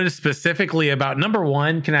that I noticed specifically about number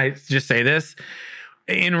one, can I just say this?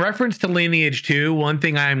 In reference to Lineage 2, one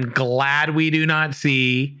thing I'm glad we do not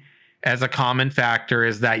see as a common factor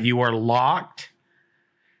is that you are locked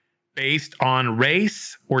based on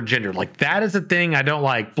race or gender. Like that is a thing I don't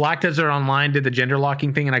like. Black Desert Online did the gender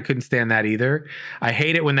locking thing and I couldn't stand that either. I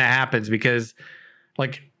hate it when that happens because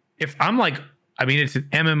like if I'm like, I mean, it's an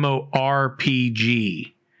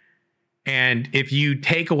MMORPG. And if you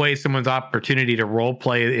take away someone's opportunity to role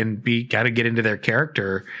play and got to get into their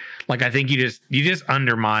character, like I think you just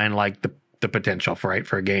undermine like the potential for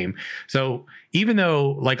a game. So even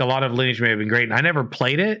though like a lot of Lineage may have been great, and I never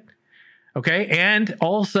played it, okay, and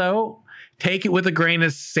also take it with a grain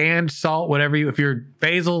of sand, salt, whatever you. If you're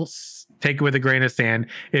Basil, take it with a grain of sand.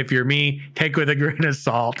 If you're me, take it with a grain of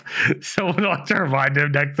salt. So we'll have to remind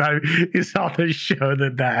him next time he saw the show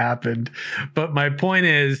that happened. But my point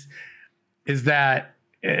is that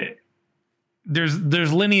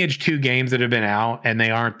there's Lineage 2 games that have been out and they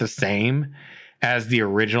aren't the same as the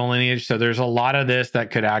original Lineage. So there's a lot of this that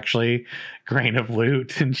could actually, grain of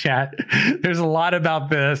loot in chat, there's a lot about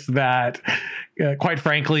this that quite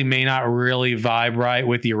frankly may not really vibe right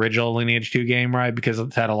with the original Lineage 2 game, right? Because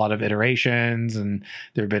it's had a lot of iterations and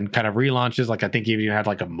there have been kind of relaunches. Like I think even you had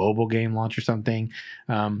like a mobile game launch or something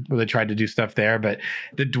where they tried to do stuff there. But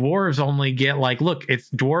the dwarves only get like, look, it's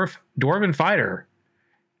dwarven fighter.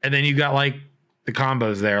 And then you got like the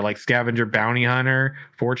combos there, like scavenger, bounty hunter,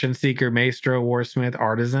 fortune seeker, maestro, warsmith,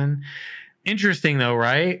 artisan. Interesting though,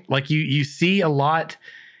 right? Like you see a lot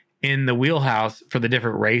in the wheelhouse for the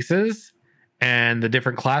different races and the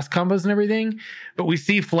different class combos and everything, but we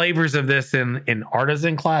see flavors of this in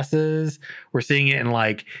artisan classes. We're seeing it in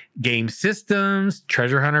like game systems,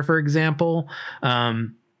 treasure hunter, for example.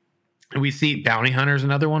 We see bounty hunters,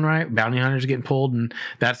 another one, right? Bounty hunters getting pulled, and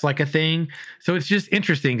that's like a thing. So it's just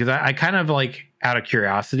interesting because I kind of like out of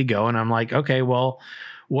curiosity go and I'm like, okay, well,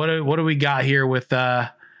 what do we got here with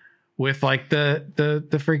like the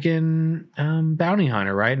freaking bounty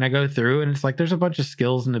hunter, right? And I go through and it's like there's a bunch of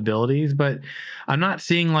skills and abilities, but I'm not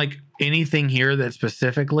seeing like anything here that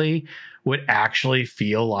specifically would actually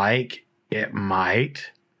feel like it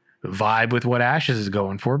might vibe with what Ashes is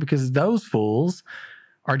going for, because those fools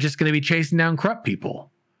are just going to be chasing down corrupt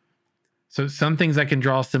people. So some things I can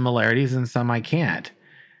draw similarities and some I can't.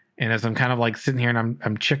 And as I'm kind of like sitting here and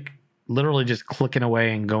I'm literally just clicking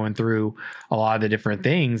away and going through a lot of the different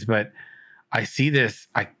things, but I see this,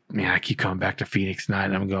 I keep coming back to Phoenix Knight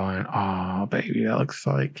and I'm going, oh baby, that looks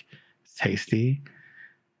like it's tasty.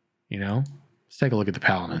 You know, let's take a look at the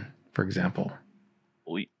Paladin, for example.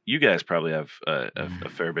 Well, you guys probably have a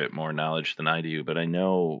fair bit more knowledge than I do, but I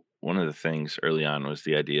know one of the things early on was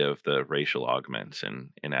the idea of the racial augments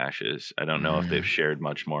in Ashes. I don't know if they've shared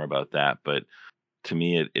much more about that, but to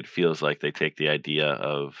me, it feels like they take the idea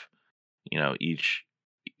of, you know, each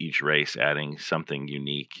race adding something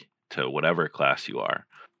unique to whatever class you are.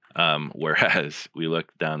 Whereas we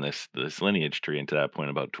look down this lineage tree, and to that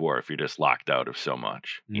point about dwarf, you're just locked out of so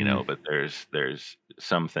much, you know. But there's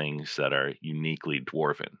some things that are uniquely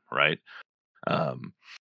dwarven, right?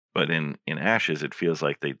 But in Ashes, it feels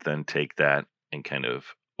like they then take that and kind of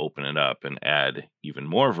open it up and add even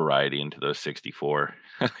more variety into those 64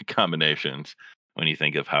 combinations. When you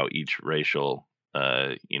think of how each racial,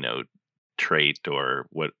 trait or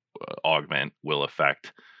what augment will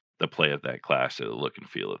affect the play of that class or the look and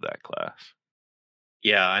feel of that class.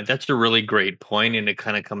 Yeah, that's a really great point, and it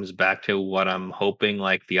kind of comes back to what I'm hoping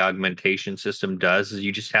like the augmentation system does is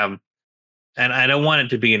you just have, and I don't want it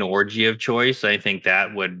to be an orgy of choice. I think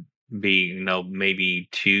that would be, maybe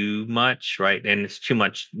too much, right? And it's too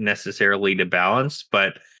much necessarily to balance,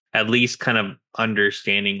 but at least kind of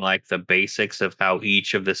understanding like the basics of how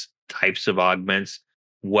each of this types of augments,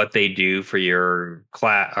 what they do for your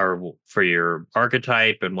class or for your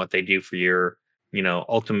archetype, and what they do for your,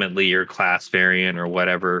 ultimately your class variant or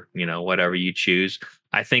whatever, whatever you choose.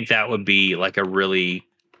 I think that would be like a really,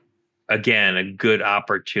 again, a good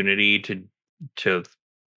opportunity to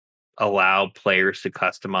allow players to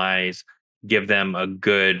customize, give them a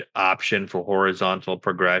good option for horizontal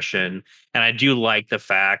progression. And I do like the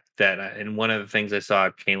fact that, and one of the things I saw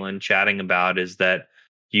Kaylin chatting about is that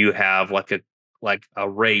you have like a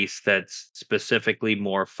race that's specifically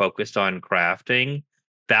more focused on crafting.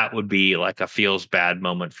 That would be like a feels bad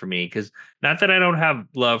moment for me, because not that I don't have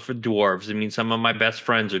love for dwarves. I mean, some of my best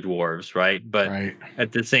friends are dwarves, right? But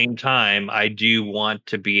at the same time, I do want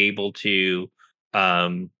to be able to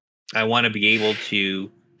I want to be able to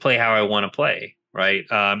play how I want to play, right?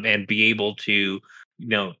 And be able to,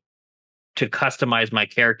 to customize my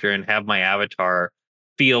character and have my avatar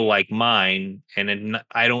feel like mine, and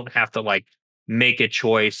I don't have to like make a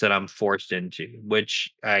choice that I'm forced into,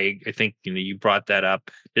 which I think, you brought that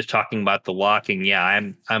up, just talking about the locking. Yeah,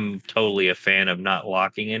 I'm totally a fan of not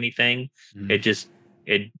locking anything. It just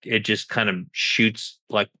it just kind of shoots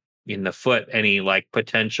like in the foot any like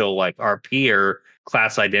potential like RP or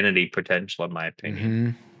class identity potential, in my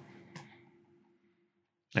opinion.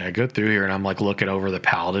 I go through here and I'm like looking over the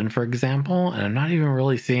Paladin, for example, and I'm not even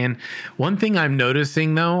really seeing. One thing I'm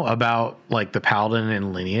noticing though about like the Paladin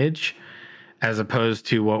and Lineage, as opposed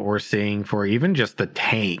to what we're seeing for even just the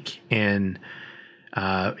tank in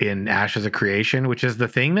Ashes of Creation, which is the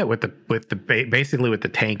thing that basically with the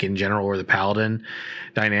tank in general or the Paladin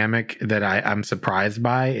dynamic that I'm surprised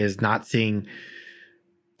by is not seeing.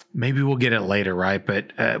 Maybe we'll get it later, right?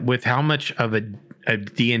 But with how much of a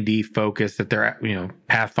D&D focus that they're,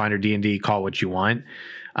 Pathfinder, D&D, call what you want.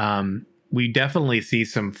 We definitely see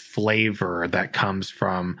some flavor that comes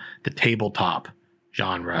from the tabletop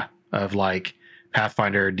genre of like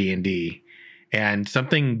Pathfinder, D&D, and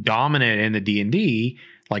something dominant in the D&D,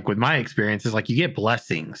 like with my experience, is like you get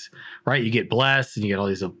blessings, right? You get blessed and you get all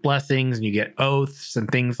these blessings and you get oaths and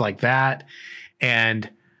things like that. And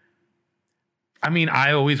I mean,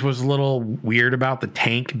 I always was a little weird about the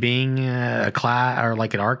tank being a class or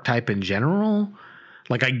like an archetype in general.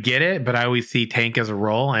 Like I get it, but I always see tank as a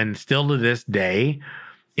role, and still to this day,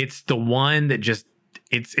 it's the one that just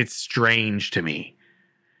it's strange to me.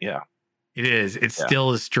 Yeah, it is. It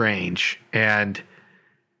still is strange, and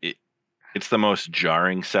it's the most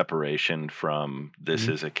jarring separation from this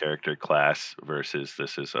is a character class versus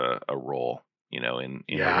this is a role. In a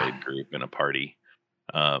raid group, in a party.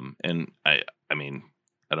 And I mean,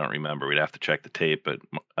 I don't remember. We'd have to check the tape, but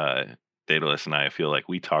Daedalus and I feel like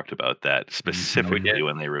we talked about that specifically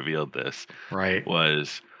when they revealed this. Right.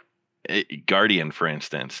 Was Guardian, for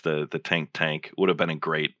instance, the tank would have been a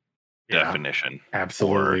great definition.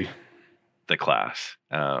 Absolutely. For the class.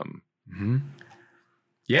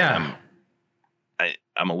 Yeah.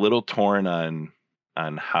 I'm a little torn on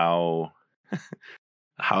how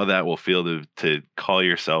how that will feel to call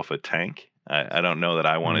yourself a tank. I don't know that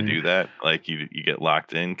I want to do that. Like you get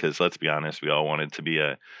locked in, because let's be honest, we all wanted to be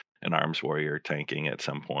an arms warrior tanking at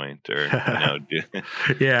some point, or a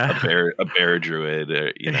bear druid,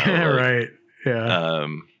 or right. Yeah.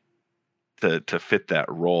 To fit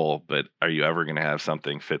that role. But are you ever going to have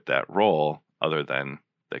something fit that role other than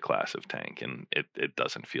the class of tank? And it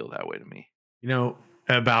doesn't feel that way to me.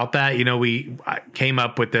 About that, I came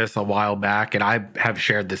up with this a while back, and I have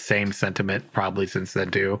shared the same sentiment probably since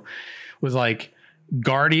then too. Was like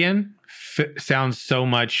Guardian sounds so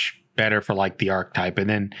much better for like the archetype, and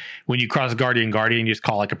then when you cross Guardian, you just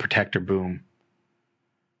call like a protector boom,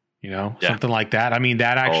 something like that. I mean,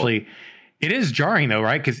 that actually it is jarring though,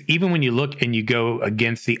 right? Because even when you look and you go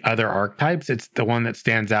against the other archetypes, it's the one that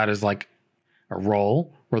stands out as like a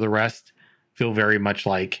role, where the rest feel very much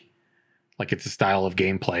like it's a style of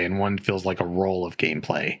gameplay, and one feels like a role of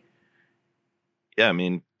gameplay. Yeah, I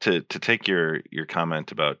mean, to take your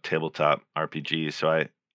comment about tabletop RPGs, so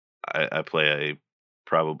I play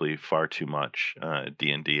probably far too much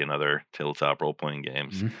D&D and other tabletop role playing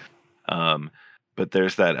games, but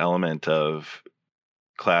there's that element of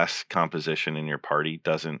class composition in your party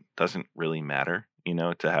doesn't really matter.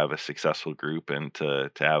 To have a successful group and to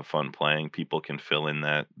have fun playing, people can fill in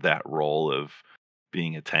that role of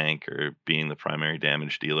being a tank or being the primary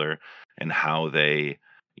damage dealer, and how they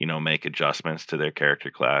make adjustments to their character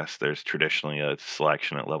class. There's traditionally a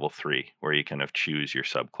selection at level 3 where you kind of choose your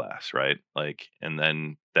subclass, right? Like, and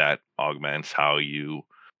then that augments how you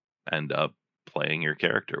end up playing your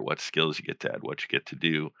character, what skills you get to add, what you get to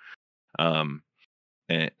do.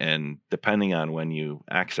 And depending on when you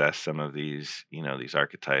access some of these, these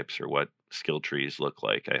archetypes, or what skill trees look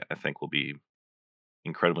like, I think will be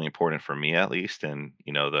incredibly important for me, at least. And,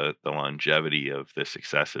 the longevity of the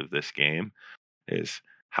success of this game is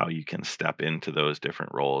how you can step into those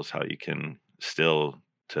different roles, how you can still,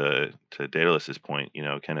 to Daedalus's point,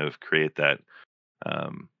 kind of create that,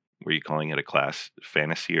 were you calling it a class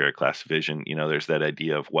fantasy or a class vision? There's that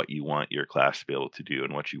idea of what you want your class to be able to do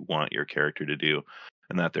and what you want your character to do,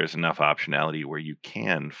 and that there's enough optionality where you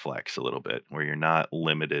can flex a little bit, where you're not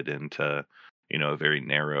limited into, a very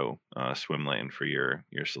narrow swim lane for your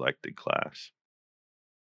selected class.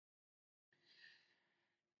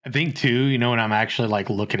 I think too, when I'm actually like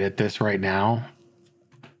looking at this right now,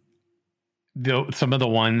 some of the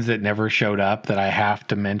ones that never showed up that I have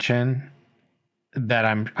to mention, that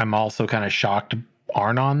I'm also kind of shocked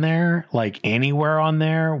aren't on there, like anywhere on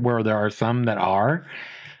there, where there are some that are.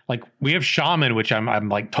 like we have shaman, which I'm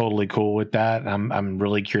like totally cool with that. I'm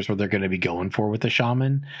really curious what they're going to be going for with the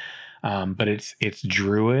shaman. But it's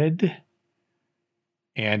druid,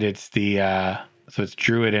 and it's so it's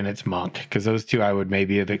druid and it's monk, because those two I would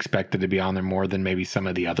maybe have expected to be on there more than maybe some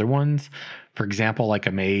of the other ones. For example, like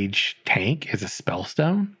a mage tank is a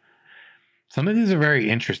spellstone. Some of these are very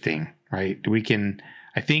interesting, right? We can,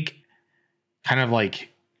 I think, kind of like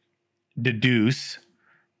deduce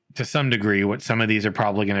to some degree what some of these are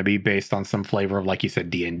probably going to be based on some flavor of, like you said,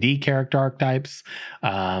 D&D character archetypes,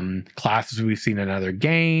 classes we've seen in other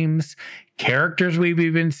games, characters we've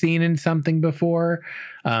even seen in something before.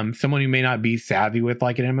 Someone who may not be savvy with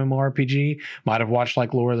like an MMORPG might have watched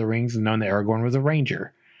like Lord of the Rings and known that Aragorn was a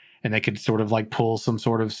ranger, and they could sort of like pull some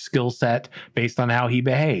sort of skill set based on how he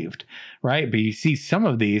behaved, right? But you see some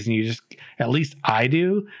of these and you just, at least I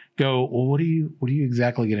do, go, well, what are you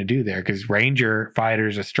exactly going to do there? Because ranger fighter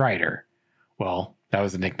is a strider. Well, that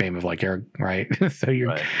was the nickname of like Eric, right? So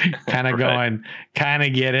you're kind of going, kind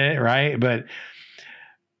of get it, right? But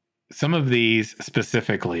some of these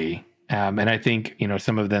specifically, and I think, you know,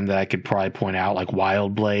 some of them that I could probably point out, like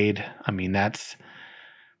Wild Blade. I mean, that's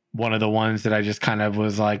one of the ones that I just kind of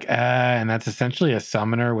was like, and that's essentially a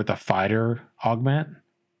summoner with a fighter augment,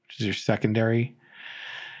 which is your secondary.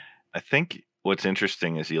 I think what's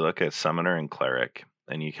interesting is you look at summoner and cleric,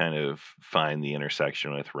 and you kind of find the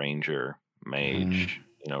intersection with ranger, mage,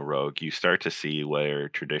 you know, rogue. You start to see where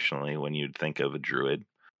traditionally, when you'd think of a druid,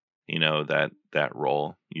 you know, that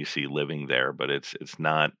role you see living there, but it's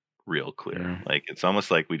not real clear. Like it's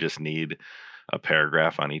almost like we just need a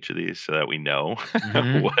paragraph on each of these so that we know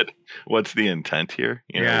what's the intent here.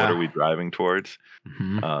 You know, what are we driving towards?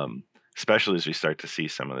 Especially as we start to see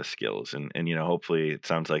some of the skills, and you know, hopefully it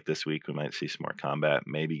sounds like this week we might see some more combat,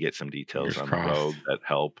 maybe get some details on the rogue that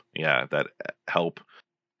help.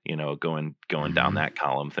 You know, going down that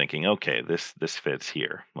column, thinking, okay, this fits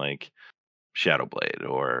here, like Shadowblade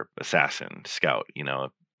or assassin, scout. You know,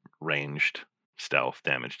 ranged stealth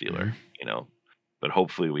damage dealer. You know. But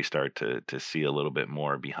hopefully we start to see a little bit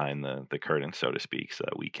more behind the curtain, so to speak, so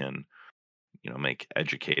that we can, you know, make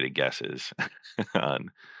educated guesses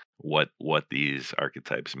on what these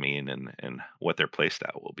archetypes mean and what their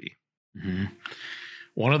playstyle will be.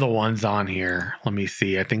 One of the ones on here, let me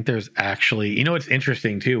see. I think there's actually, you know, it's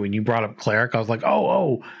interesting too. When you brought up cleric, I was like,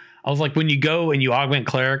 I was like, when you go and you augment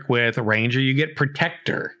cleric with a ranger, you get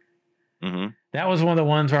protector. That was one of the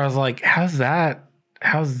ones where I was like, how's that?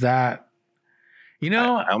 You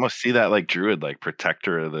know, I almost see that like druid, like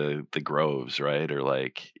protector of the groves, right? Or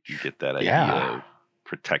like you get that idea of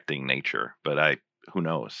protecting nature. But who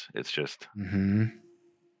knows? It's just.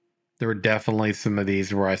 There were definitely some of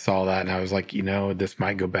these where I saw that and I was like, you know, this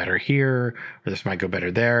might go better here or this might go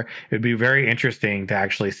better there. It would be very interesting to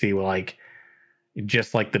actually see, like,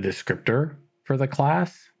 just like the descriptor for the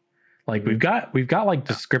class. Like we've got like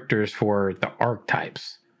descriptors for the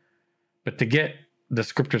archetypes, but to get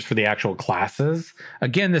descriptors for the actual classes,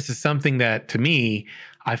 again, this is something that to me,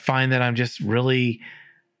 I find that I'm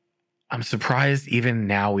surprised even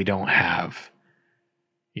now we don't have,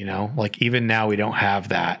 you know, like even now we don't have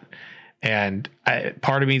that. And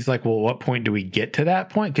part of me is like, well, what point do we get to that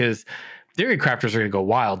point? Because theory crafters are going to go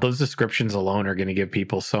wild. Those descriptions alone are going to give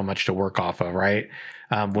people so much to work off of, right?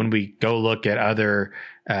 When we go look at other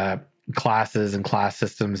classes and class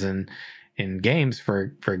systems in games,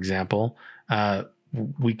 for example,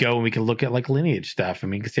 we go and we can look at like lineage stuff. I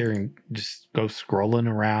mean, considering just go scrolling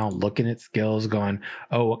around, looking at skills, going,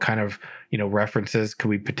 oh, what kind of, you know, references could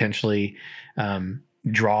we potentially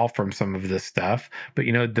draw from some of this stuff? But,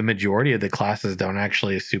 you know, the majority of the classes don't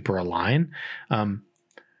actually super align.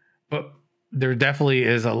 But there definitely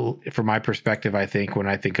is from my perspective, I think when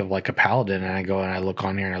I think of like a paladin and I go and I look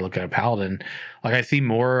on here and I look at a paladin, like I see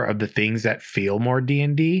more of the things that feel more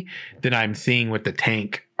D&D than I'm seeing with the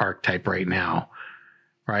tank archetype right now.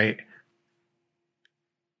 Right.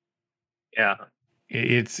 Yeah.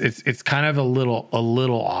 It's kind of a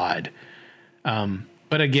little odd.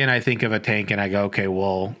 But again, I think of a tank and I go, okay,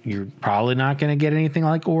 well, you're probably not going to get anything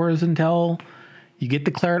like auras until you get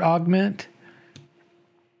the cleric augment.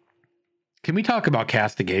 Can we talk about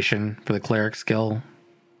castigation for the cleric skill?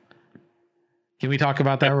 Can we talk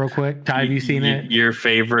about that real quick? Ty, have you seen it? Your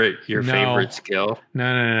favorite skill?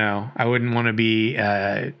 No. I wouldn't want to be.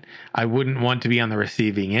 I wouldn't want to be on the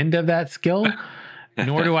receiving end of that skill,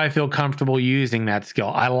 nor do I feel comfortable using that skill.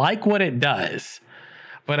 I like what it does,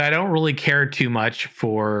 but I don't really care too much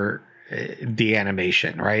for the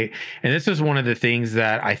animation, right? And this was one of the things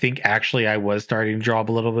that I think actually I was starting to draw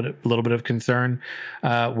a little bit of concern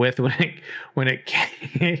with when it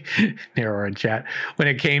came, Narrower in chat, when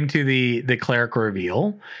it came to the cleric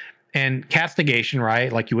reveal. And castigation,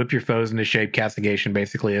 right? Like you whip your foes into shape. Castigation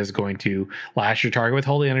basically is going to lash your target with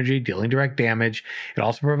holy energy, dealing direct damage. It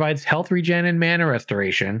also provides health regen and mana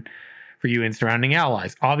restoration for you and surrounding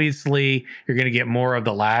allies. Obviously, you're going to get more of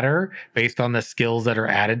the latter based on the skills that are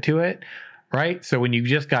added to it, right? So when you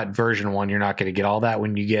just got version 1, you're not going to get all that.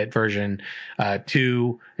 When you get version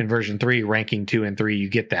 2 and version 3, ranking 2 and 3, you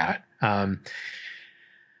get that. But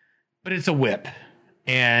it's a whip.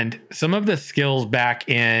 And some of the skills back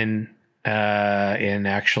in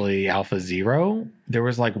actually Alpha Zero, there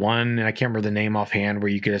was like one, and I can't remember the name offhand,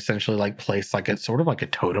 where you could essentially like place like a sort of like a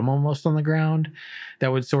totem almost on the ground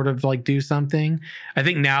that would sort of like do something. I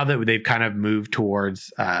think now that they've kind of moved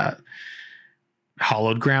towards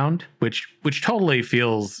Hallowed Ground, which totally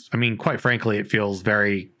feels, I mean, quite frankly, it feels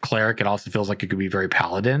very cleric. It also feels like it could be very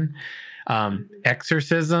paladin.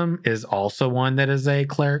 Exorcism is also one that is a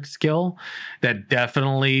cleric skill that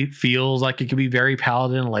definitely feels like it could be very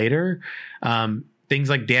paladin later. Things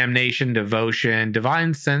like damnation, devotion,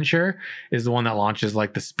 divine censure is the one that launches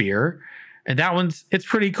like the spear, and that it's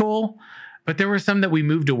pretty cool. But there were some that we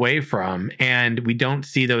moved away from, and we don't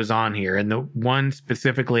see those on here. And the one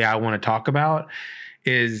specifically I want to talk about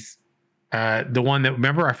is the one that,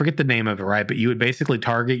 remember, I forget the name of it, right? But you would basically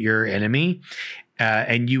target your enemy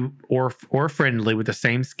and you or friendly with the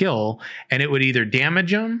same skill, and it would either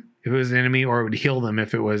damage them if it was an enemy, or it would heal them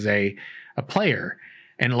if it was a player.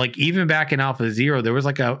 And like even back in Alpha Zero, there was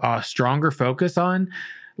like a stronger focus on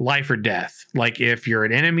life or death. Like if you're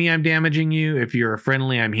an enemy, I'm damaging you. If you're a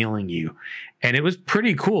friendly, I'm healing you. And it was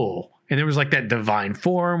pretty cool. And there was like that divine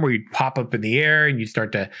form where you'd pop up in the air and you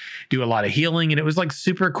start to do a lot of healing. And it was like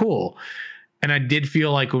super cool. And I did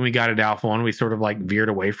feel like when we got into Alpha 1, we sort of like veered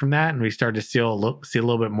away from that, and we started to see a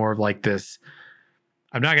little bit more of like this,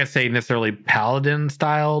 I'm not going to say necessarily paladin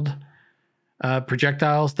styled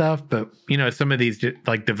projectile stuff, but you know, some of these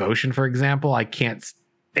like devotion, for example, I can't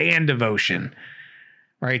stand devotion,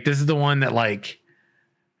 right? This is the one that like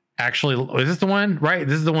actually, is this the one, right?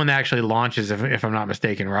 This is the one that actually launches, if I'm not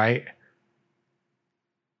mistaken, right?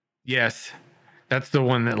 Yes. That's the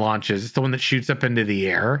one that launches. It's the one that shoots up into the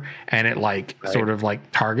air and it like sort of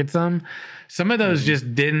like targets them. Some of those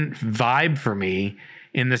just didn't vibe for me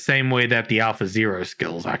in the same way that the Alpha Zero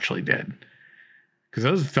skills actually did. Because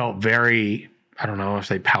those felt very, I don't know if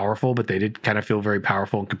they powerful, but they did kind of feel very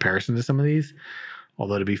powerful in comparison to some of these.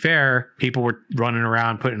 Although to be fair, people were running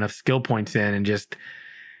around putting enough skill points in and just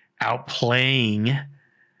outplaying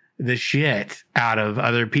the shit out of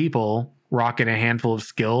other people, rocking a handful of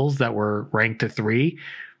skills that were ranked to 3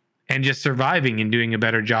 and just surviving and doing a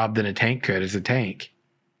better job than a tank could as a tank.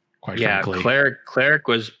 Quite frankly. Cleric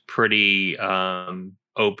was pretty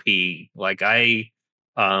OP. Like I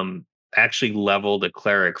actually leveled a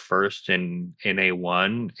cleric first in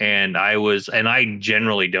A1, and I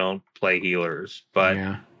generally don't play healers, but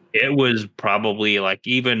it was probably like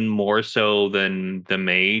even more so than the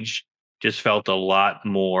mage, just felt a lot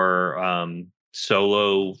more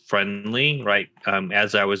solo friendly, right?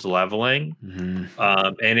 As I was leveling,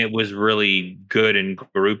 and it was really good in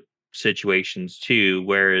group situations too,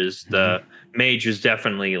 whereas the mage was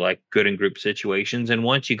definitely like good in group situations, and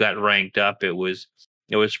once you got ranked up, it was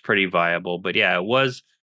pretty viable. But yeah, it was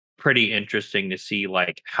pretty interesting to see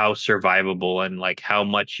like how survivable and like how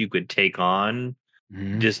much you could take on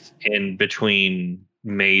just in between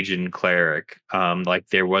mage and cleric. Like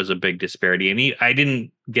there was a big disparity, and I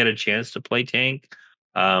didn't get a chance to play tank,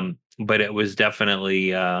 but it was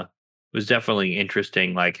definitely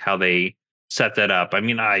interesting, like how they set that up. I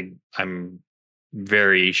mean, I'm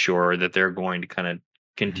very sure that they're going to kind of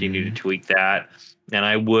continue to tweak that, and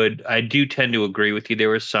I do tend to agree with you. There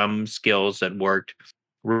were some skills that worked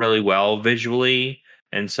really well visually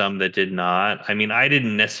and some that did not. I mean, I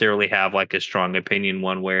didn't necessarily have like a strong opinion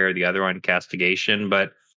one way or the other on castigation,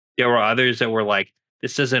 but there were others that were like,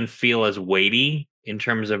 this doesn't feel as weighty in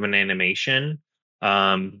terms of an animation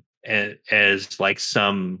as like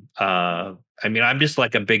some I mean, I'm just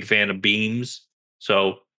like a big fan of beams,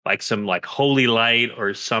 so like some like holy light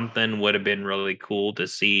or something would have been really cool to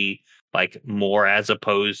see, like more, as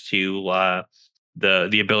opposed to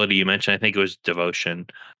the ability you mentioned. I think it was devotion,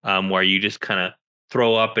 where you just kind of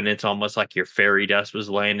throw up and it's almost like your fairy dust was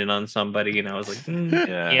landing on somebody, and I was like,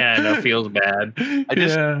 no, feels bad.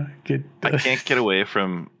 I can't get away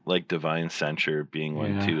from like divine censure being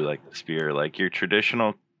one too, like the spear. Like your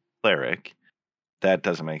traditional cleric, that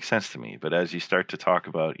doesn't make sense to me. But as you start to talk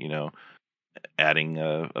about, you know, adding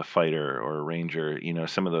a fighter or a ranger,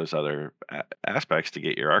 some of those other aspects to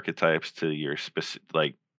get your archetypes to your specific,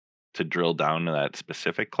 like to drill down to that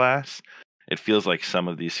specific class. It feels like some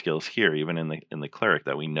of these skills here, even in the cleric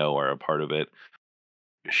that we know are a part of it,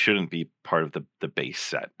 shouldn't be part of the base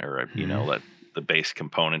set, or let the base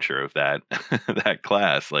componenture of that that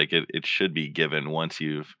class. Like it should be given once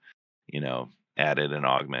you've added an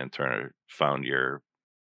augment or found your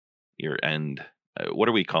end. What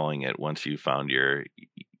are we calling it once you found your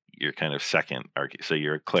kind of second so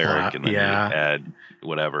you're a cleric, and then you add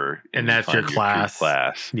whatever, and that's your class.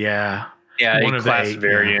 Yeah. One of class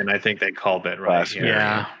variant, I think they called it, right? Class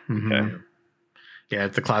variant. Mm-hmm. Okay. Yeah,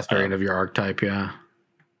 it's the class variant of your archetype. Yeah.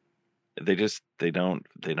 They don't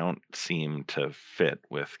seem to fit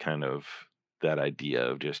with kind of that idea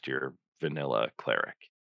of just your vanilla cleric.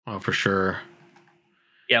 Oh, for sure.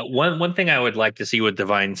 Yeah, one thing I would like to see with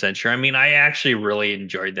Divine Censure, I mean, I actually really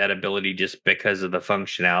enjoyed that ability just because of the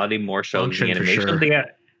functionality, more so than the animation. Sure.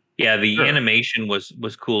 The animation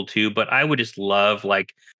was cool too, but I would just love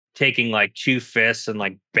like taking like two fists and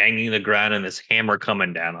like banging the ground and this hammer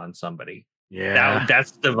coming down on somebody. Yeah,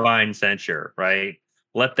 that's Divine Censure, right?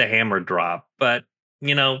 Let the hammer drop. But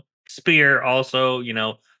spear also,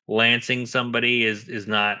 lancing somebody is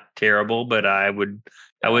not terrible, but I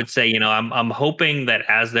would say, I'm hoping that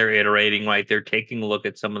as they're iterating, right, they're taking a look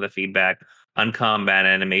at some of the feedback on combat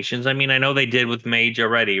animations. I mean, I know they did with Mage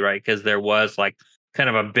already, right? Because there was like kind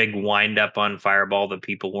of a big wind up on Fireball that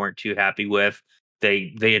people weren't too happy with.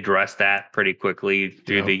 They addressed that pretty quickly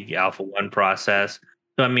through the Alpha 1 process.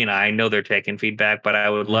 So I mean, I know they're taking feedback, but I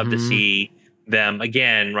would love to see them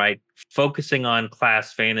again, right? Focusing on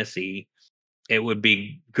class fantasy. It would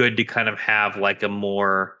be good to kind of have like a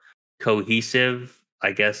more cohesive,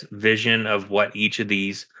 I guess, vision of what each of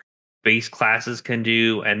these base classes can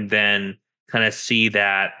do, and then kind of see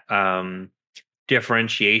that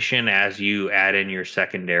differentiation as you add in your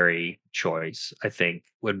secondary choice. I think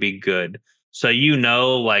would be good. So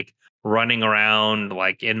like running around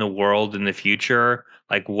like in the world in the future,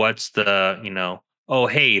 like what's the oh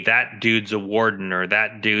hey, that dude's a warden or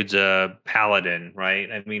that dude's a paladin,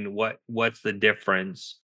 right? I mean, what's the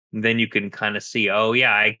difference? And then you can kind of see, oh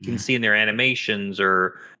yeah, I can see in their animations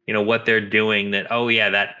or what they're doing that, oh yeah,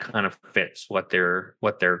 that kind of fits what their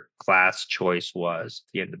class choice was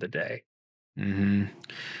at the end of the day. Mm-hmm.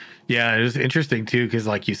 Yeah, it was interesting too, because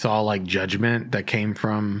like you saw like Judgment that came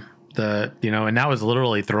from the and that was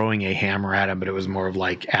literally throwing a hammer at him, but it was more of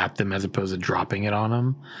like at them as opposed to dropping it on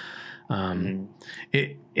them.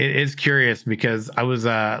 It is curious because I was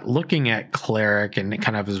looking at cleric and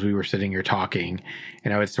kind of as we were sitting here talking,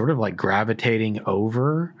 and I was sort of like gravitating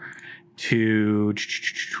over to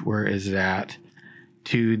where is it at?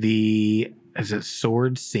 To is it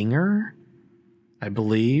Sword Singer? I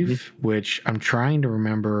believe, which I'm trying to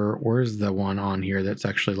remember. Where's the one on here that's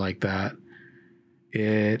actually like that?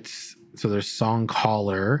 So there's Song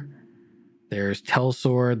Caller, there's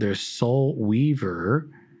Telsword, there's Soul Weaver.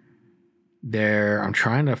 I'm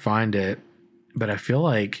trying to find it, but I feel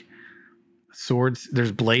like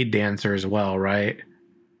there's Blade Dancer as well, right?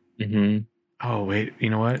 Mm-hmm. Oh, wait, you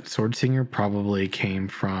know what? Sword Singer probably came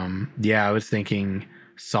from, I was thinking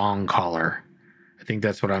Song Caller. I think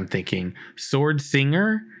that's what I'm thinking. Sword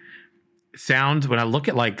Singer sounds, when I look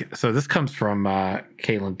at so this comes from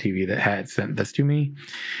Caitlin TV that had sent this to me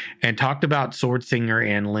and talked about Sword Singer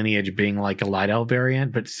and Lineage being like a light elf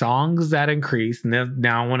variant, but songs that increase. And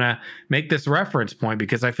now I want to make this reference point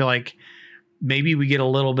because I feel like maybe we get a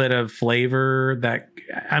little bit of flavor that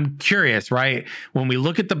I'm curious, right? When we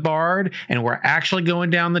look at the Bard and we're actually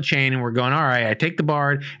going down the chain and we're going, all right, I take the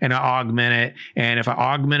Bard and I augment it. And if I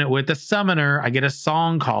augment it with a Summoner, I get a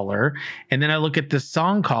Song Caller. And then I look at the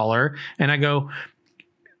Song Caller and I go,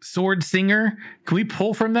 Sword Singer, can we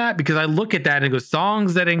pull from that? Because I look at that and it goes,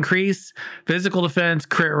 songs that increase physical defense,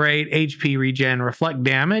 crit rate, HP regen, reflect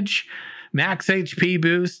damage, max HP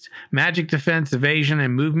boost, magic defense, evasion,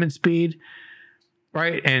 and movement speed.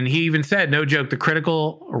 Right. And he even said, no joke, the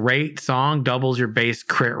critical rate song doubles your base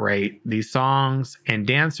crit rate. These songs and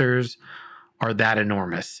dancers are that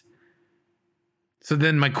enormous. So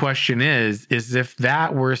then my question is if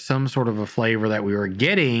that were some sort of a flavor that we were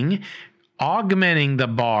getting, augmenting the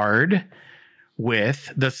Bard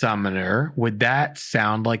with the Summoner, would that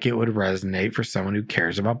sound like it would resonate for someone who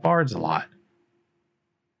cares about Bards a lot?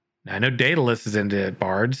 Now, I know Daedalus is into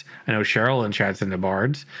Bards. I know Cheryl in chat's into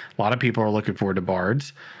Bards. A lot of people are looking forward to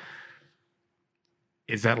Bards.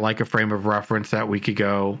 Is that like a frame of reference that we could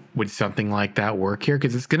go, would something like that work here?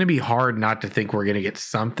 Because it's going to be hard not to think we're going to get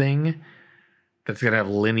something that's going to have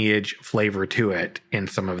Lineage flavor to it in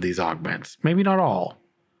some of these augments. Maybe not all,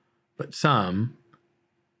 but some.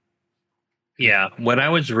 Yeah, when I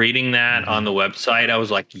was reading that on the website, I was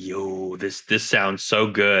like, "Yo, this sounds so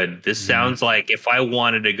good. This sounds like if I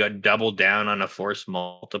wanted to go double down on a force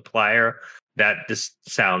multiplier, that this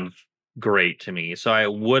sounds great to me." So I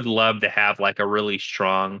would love to have like a really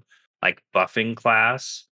strong like buffing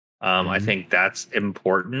class. I think that's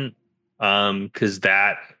important because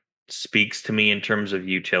that speaks to me in terms of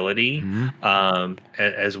utility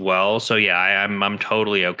as well. So yeah, I'm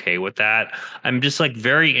totally okay with that. I'm just like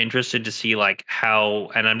very interested to see like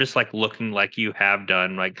how, and I'm just like looking like you have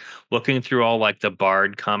done, like looking through all like the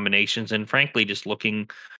Bard combinations, and frankly, just looking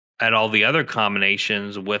at all the other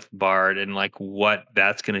combinations with Bard and like what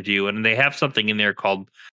that's going to do. And they have something in there called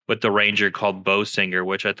with the Ranger called Bow Singer,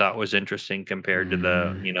 which I thought was interesting compared to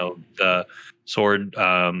the the sword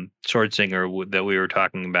singer that we were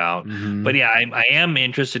talking about. But yeah, I am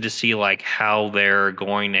interested to see like how they're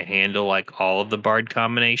going to handle like all of the Bard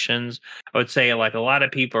combinations. I would say like a lot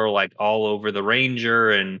of people are like all over the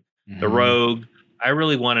Ranger and the Rogue. I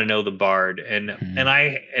really want to know the Bard,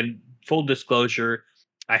 and full disclosure,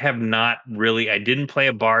 I have not really. I didn't play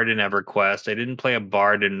a Bard in EverQuest. I didn't play a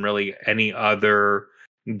Bard in really any other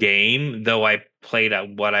game, though I played at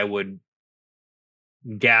what I would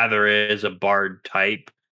gather is a Bard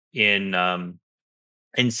type in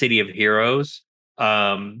City of Heroes.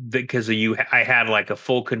 Because I had like a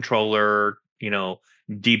full controller,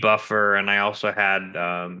 debuffer, and I also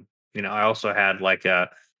had like a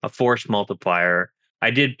force multiplier.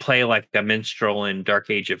 I did play like a minstrel in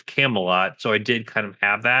Dark Age of Camelot, so I did kind of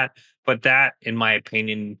have that. But that, in my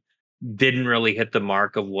opinion, didn't really hit the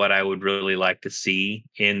mark of what I would really like to see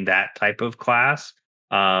in that type of class.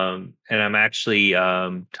 And I'm actually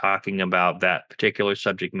talking about that particular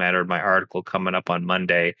subject matter in my article coming up on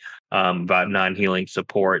Monday about non-healing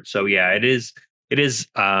support. So yeah, it is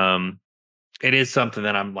something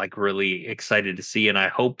that I'm like really excited to see, and I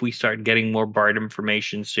hope we start getting more Bard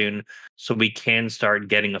information soon, so we can start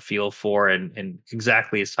getting a feel for and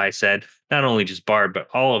exactly as I said, not only just Bard but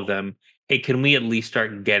all of them. Hey, can we at least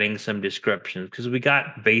start getting some descriptions? Because we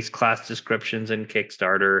got base class descriptions in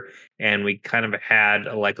Kickstarter, and we kind of had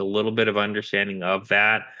like a little bit of understanding of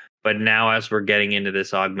that. But now, as we're getting into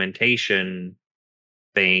this augmentation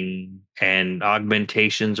thing, and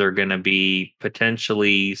augmentations are going to be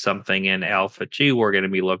potentially something in Alpha 2 we're going to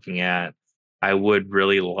be looking at, I would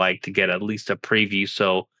really like to get at least a preview.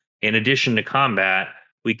 So, in addition to combat,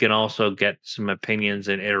 we can also get some opinions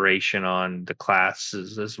and iteration on the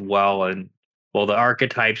classes as well, and the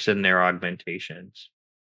archetypes and their augmentations.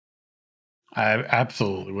 I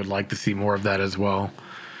absolutely would like to see more of that as well.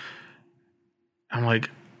 I'm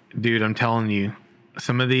like, dude, I'm telling you,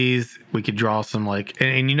 some of these we could draw some like,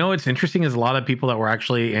 and you know what's interesting is a lot of people that were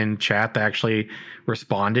actually in chat that actually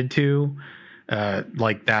responded to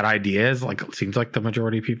like that idea is like, it seems like the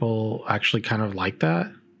majority of people actually kind of like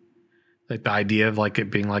that. Like the idea of like it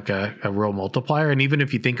being like a real multiplier. And even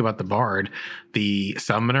if you think about the Bard, the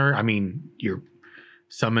summoner, I mean, you're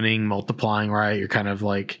summoning, multiplying, right? You're kind of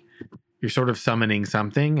like, you're sort of summoning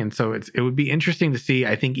something. And so it would be interesting to see,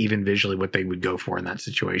 I think, even visually what they would go for in that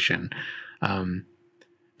situation.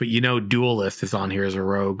 But Duelist is on here as a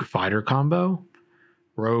rogue fighter combo.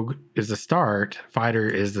 Rogue is the start, fighter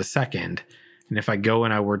is the second. And if I go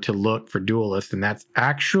and I were to look for Duelist, and that's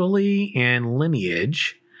actually in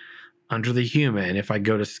lineage under the human. If I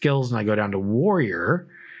go to skills and I go down to warrior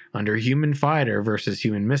under human fighter versus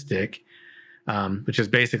human mystic, which is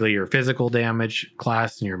basically your physical damage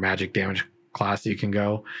class and your magic damage class, you can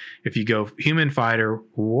go. If you go human fighter,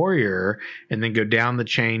 warrior, and then go down the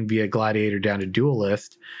chain via gladiator down to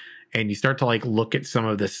duelist, and you start to like look at some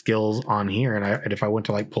of the skills on here, and if I went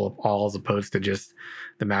to like pull up all as opposed to just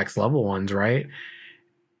the max level ones, right?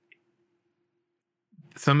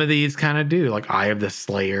 Some of these kind of do, like Eye of the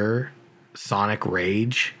Slayer, Sonic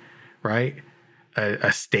Rage, right?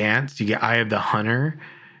 A stance, you get Eye of the Hunter.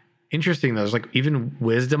 Interesting, there's like even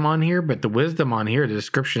wisdom on here, but the wisdom on here, the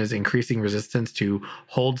description is increasing resistance to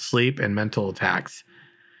hold, sleep, and mental attacks.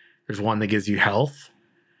 There's one that gives you health.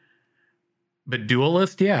 But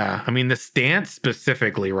duelist, yeah. I mean, the stance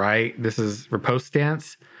specifically, right? This is riposte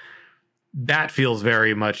stance. That feels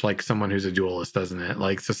very much like someone who's a duelist, doesn't it?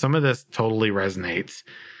 Like, so some of this totally resonates.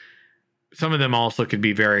 Some of them also could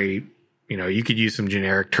be very, you could use some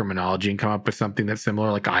generic terminology and come up with something that's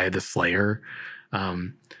similar, like Eye of the Slayer.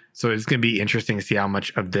 So it's going to be interesting to see how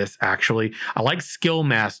much of this actually. I like skill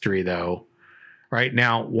mastery though. Right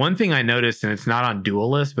now, one thing I noticed, and it's not on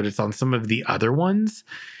Duelist, but it's on some of the other ones,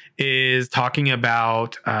 is talking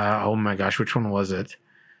about. Oh my gosh, which one was it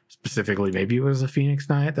specifically? Maybe it was a Phoenix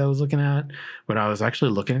Knight that I was looking at. When I was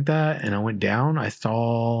actually looking at that, and I went down, I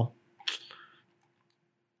saw.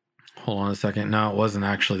 Hold on a second. No, it wasn't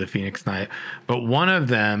actually the Phoenix Knight, but one of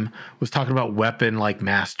them was talking about weapon like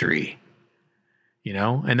mastery.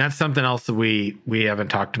 And that's something else that we haven't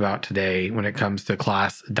talked about today when it comes to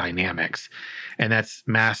class dynamics, and that's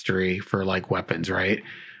mastery for like weapons, right?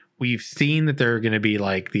 We've seen that there are going to be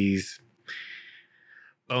like these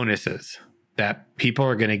bonuses that people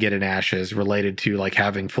are going to get in Ashes related to like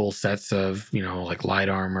having full sets of, like light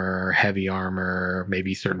armor, heavy armor,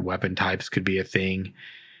 maybe certain weapon types could be a thing.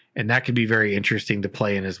 And that could be very interesting to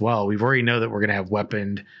play in as well. We've already know that we're going to have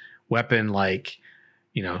weapon like,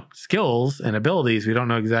 skills and abilities. We don't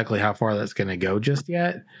know exactly how far that's going to go just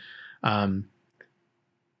yet. But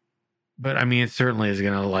I mean, it certainly is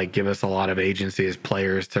going to like give us a lot of agency as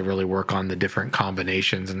players to really work on the different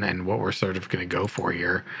combinations and what we're sort of going to go for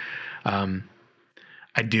here.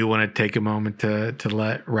 I do want to take a moment to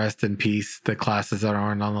let rest in peace the classes that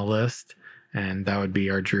aren't on the list. And that would be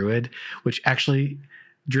our Druid, which actually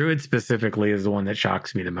Druid specifically is the one that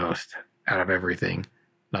shocks me the most out of everything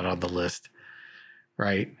not on the list.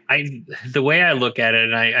 Right. The way I look at it,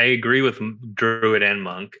 and I agree with Druid and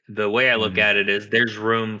Monk. The way I look at it is there's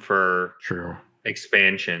room for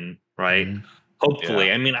expansion, right? Hopefully.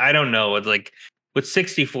 Yeah. I mean, I don't know. It's like with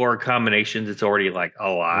 64 combinations, it's already like a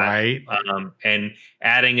lot, right? And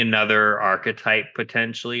adding another archetype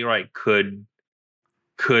potentially, right, could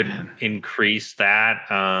increase that.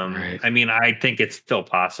 Right. I mean, I think it's still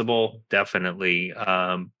possible, definitely.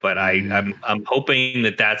 But I'm hoping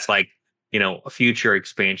that that's like, a future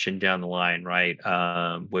expansion down the line, right?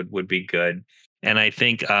 Would be good. And I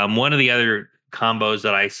think one of the other combos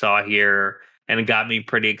that I saw here, and it got me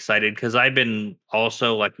pretty excited because I've been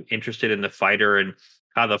also like interested in the fighter and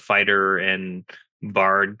how the fighter and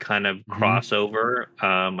bard kind of crossover.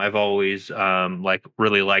 I've always like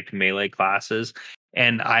really liked melee classes,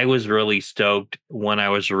 and I was really stoked when I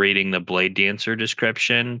was reading the Blade Dancer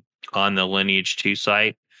description on the Lineage 2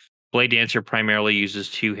 site. Blade Dancer primarily uses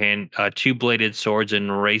two-bladed swords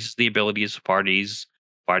and raises the abilities of party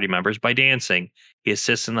members by dancing. He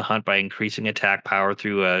assists in the hunt by increasing attack power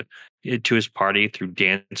to his party through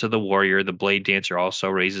Dance of the Warrior. The Blade Dancer also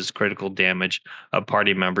raises critical damage of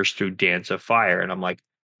party members through Dance of Fire. And I'm like,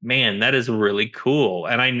 man, that is really cool.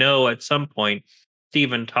 And I know at some point,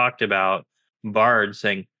 Steven talked about bards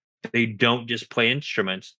saying they don't just play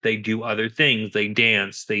instruments; they do other things. They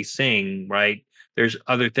dance, they sing, right? There's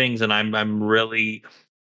other things, and I'm really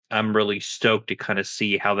stoked to kind of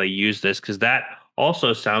see how they use this, because that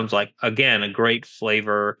also sounds like, again, a great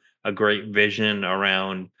flavor, a great vision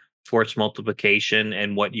around force multiplication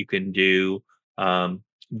and what you can do.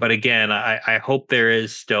 But again, I hope there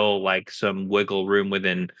is still like some wiggle room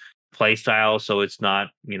within playstyle, so it's not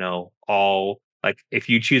all like if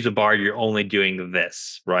you choose a bard, you're only doing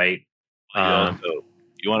this, right?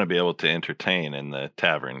 You want to be able to entertain in the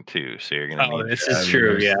tavern too, so you're going to need. This is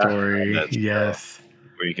true, yeah. Story. Yes,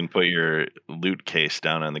 where you can put your loot case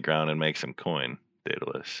down on the ground and make some coin,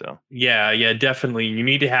 Daedalus. So yeah, definitely. You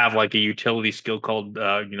need to have like a utility skill called,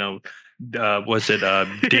 was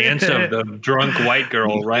it Dance of the Drunk White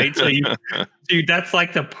Girl, right? So dude, that's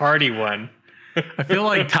like the party one. I feel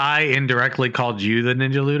like Ty indirectly called you the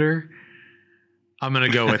Ninja Looter. I'm going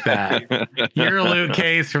to go with that. Your loot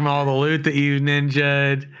case from all the loot that you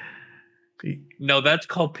ninja'd. No, that's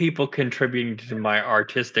called people contributing to my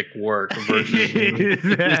artistic work versus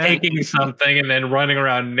taking something and then running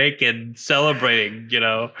around naked celebrating,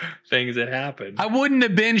 things that happen. I wouldn't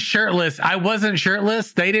have been shirtless. I wasn't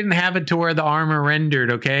shirtless. They didn't have it to where the armor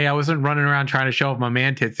rendered, okay? I wasn't running around trying to show off my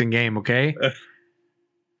man tits in game, okay?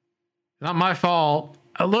 Not my fault.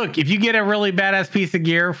 Look, if you get a really badass piece of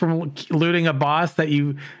gear from looting a boss that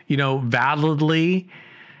you validly,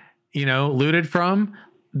 looted from,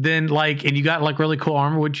 then and you got like really cool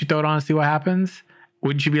armor, would you throw it on and see what happens?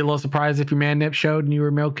 Wouldn't you be a little surprised if your man nip showed and you were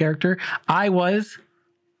a male character? I was.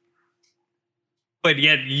 But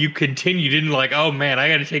yet you didn't like, oh man, I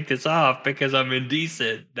got to take this off because I'm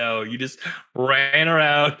indecent. No, you just ran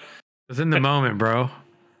around. It was in the moment, bro.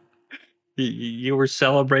 You were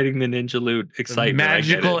celebrating the ninja loot excitement. The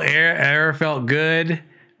magical air felt good,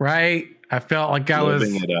 right? I felt like I was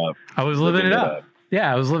living it up. I was living it up.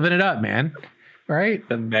 Yeah, I was living it up, man. Right?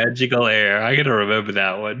 The magical air. I gotta remember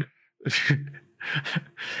that one.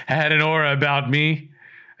 Had an aura about me.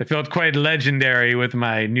 I felt quite legendary with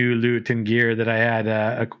my new loot and gear that I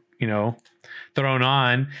had, thrown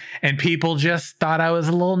on, and people just thought I was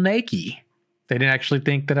a little naked. They didn't actually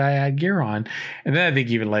think that I had gear on. And then I think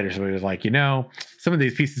even later somebody was like, some of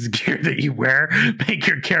these pieces of gear that you wear make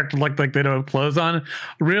your character look like they don't have clothes on.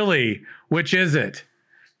 Really? Which is it?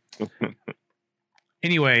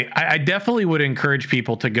 Anyway, I definitely would encourage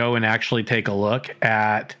people to go and actually take a look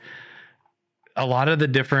at a lot of the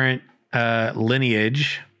different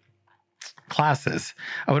lineage classes.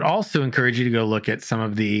 I would also encourage you to go look at some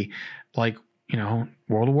of the, like,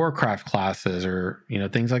 World of Warcraft classes, or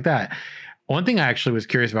things like that. One thing I actually was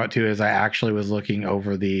curious about too is I actually was looking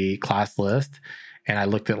over the class list, and I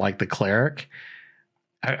looked at like the cleric.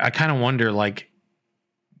 I kind of wonder, like,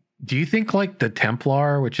 do you think like the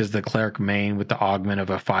Templar, which is the cleric main with the augment of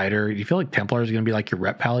a fighter, do you feel like Templar is going to be like your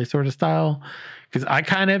Rep Pally sort of style? Because I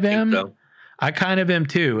kind of am. So. I kind of am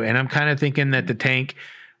too. And I'm kind of thinking that the tank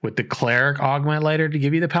with the cleric augment later to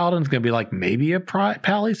give you the paladin is going to be like maybe a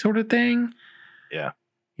Pally sort of thing. Yeah.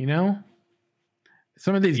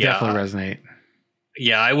 Some of these definitely resonate.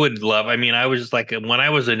 Yeah, I would love. I mean, I was like, when I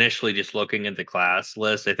was initially just looking at the class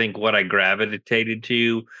list, I think what I gravitated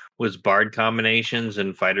to was bard combinations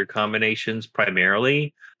and fighter combinations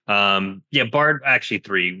primarily. Bard actually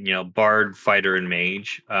three. Bard, fighter, and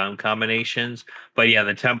mage combinations. But yeah,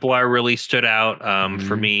 the Templar really stood out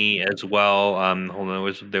for me as well. Hold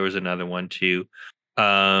on, there was another one too.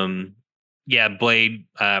 Blade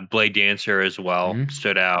Dancer as well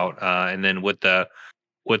stood out, and then with the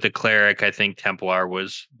cleric, I think Templar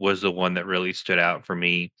was the one that really stood out for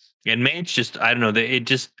me. And mage, just I don't know,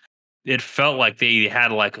 it felt like they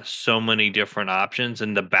had like so many different options.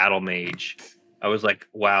 And the battle mage, I was like,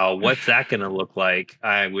 wow, what's that going to look like?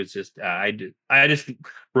 I was just I just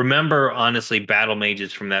remember honestly battle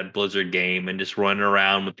mages from that Blizzard game and just running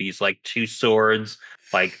around with these like two swords,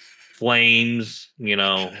 like flames,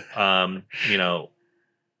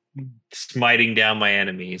 smiting down my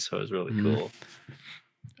enemies. So it was really cool.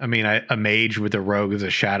 I mean, a mage with a rogue as a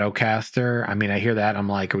shadow caster. I mean, I hear that. I'm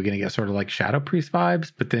like, are we going to get sort of like Shadow Priest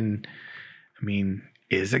vibes? But then, I mean,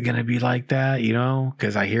 is it going to be like that?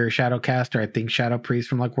 Because I hear Shadow Caster. I think Shadow Priest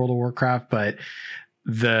from like World of Warcraft, but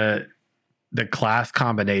the class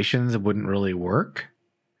combinations wouldn't really work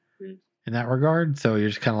in that regard. So you're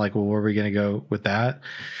just kind of like, well, where are we going to go with that?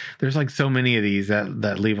 There's like so many of these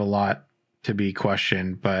that leave a lot to be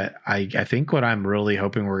questioned, but I think what I'm really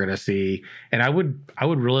hoping we're going to see, and I would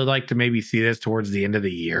really like to maybe see this towards the end of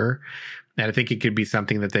the year. And I think it could be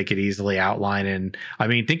something that they could easily outline. And I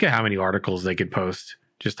mean, think of how many articles they could post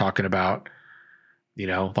just talking about,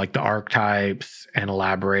 like the archetypes and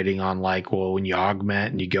elaborating on like, well, when you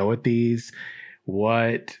augment and you go with these,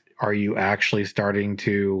 what are you actually starting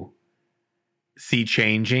to see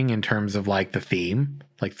changing in terms of like the theme,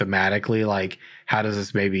 like thematically, like how does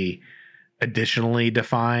this maybe additionally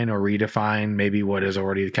define or redefine maybe what is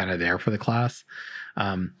already kind of there for the class?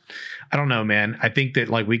 I don't know, man. I think that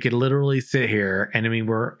like we could literally sit here, and I mean,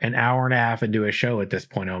 we're an hour and a half into a show at this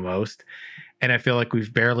point almost, and I feel like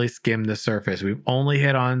we've barely skimmed the surface. We've only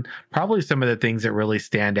hit on probably some of the things that really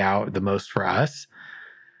stand out the most for us.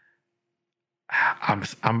 I'm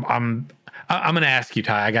going to ask you,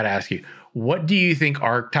 Ty. I got to ask you, what do you think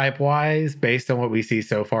archetype wise, based on what we see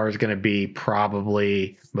so far, is going to be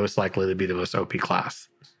probably most likely to be the most OP class?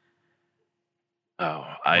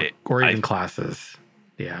 Or even classes.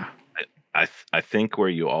 Yeah. I think where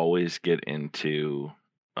you always get into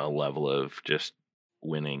a level of just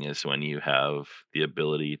winning is when you have the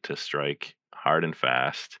ability to strike hard and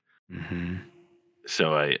fast.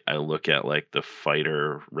 So I look at like the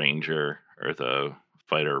fighter ranger or the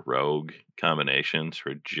fighter rogue combinations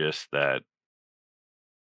for just that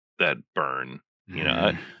burn.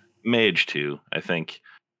 Mage too. I think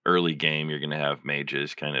early game you're going to have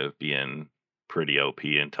mages kind of being pretty OP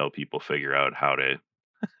until people figure out how to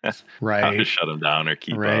how to shut them down or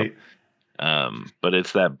keep up. But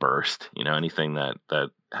it's that burst. Anything that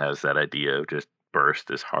has that idea of just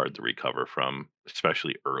burst is hard to recover from,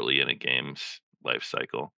 especially early in a game's life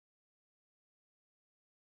cycle.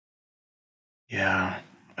 Yeah.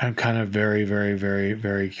 I'm kind of very, very, very,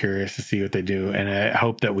 very curious to see what they do. And I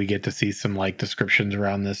hope that we get to see some like descriptions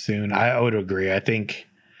around this soon. I would agree. I think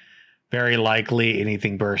very likely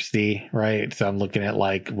anything bursty, right? So I'm looking at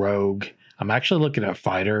like rogue. I'm actually looking at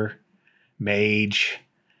fighter, mage,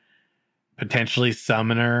 potentially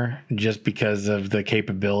summoner, just because of the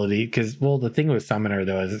capability. Because, well, the thing with summoner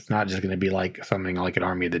though is it's not just going to be like something like an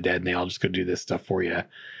Army of the Dead and they all just go do this stuff for you.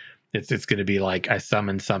 It's going to be like I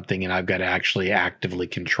summon something and I've got to actually actively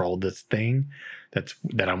control this thing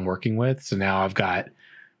that I'm working with. So now I've got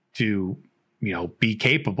to, be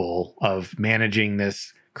capable of managing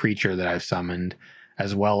this creature that I've summoned,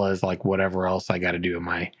 as well as like whatever else I got to do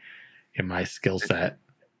in my skill set.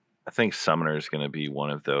 I think summoner is going to be one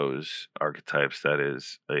of those archetypes that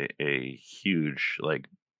is a huge like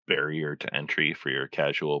barrier to entry for your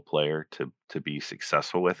casual player to be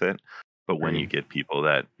successful with it. But when you get people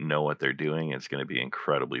that know what they're doing, it's going to be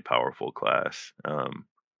incredibly powerful class.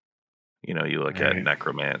 You look at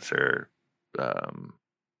Necromancer,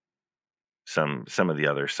 some of the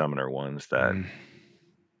other summoner ones that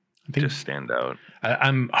I think just stand out.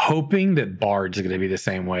 I'm hoping that Bard's going to be the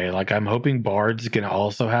same way. Like, I'm hoping Bard's going to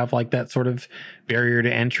also have like that sort of barrier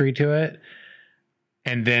to entry to it.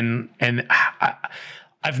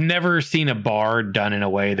 I've never seen a Bard done in a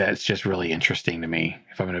way that's just really interesting to me,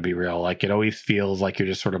 if I'm going to be real. Like, it always feels like you're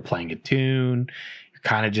just sort of playing a tune. You're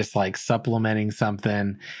kind of just like supplementing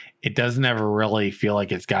something. It doesn't ever really feel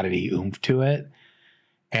like it's got any oomph to it.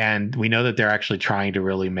 And we know that they're actually trying to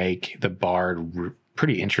really make the Bard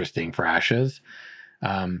pretty interesting for Ashes.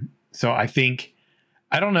 So I think,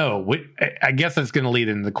 I don't know. I guess that's going to lead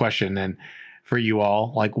into the question then for you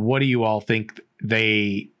all. Like, what do you all think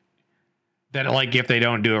that like if they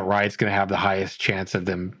don't do it right, it's going to have the highest chance of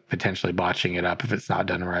them potentially botching it up if it's not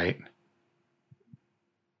done right?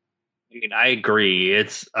 I mean, I agree.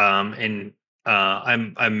 It's I'm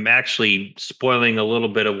actually spoiling a little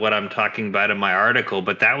bit of what I'm talking about in my article,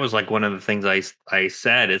 but that was like one of the things I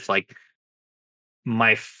said. It's like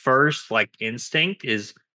my first like instinct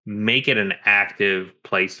is make it an active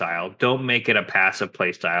play style. Don't make it a passive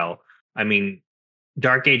play style. I mean,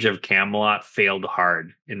 Dark Age of Camelot failed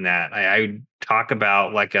hard in that. I talk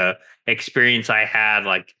about like a experience I had,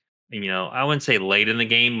 like, I wouldn't say late in the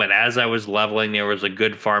game, but as I was leveling, there was a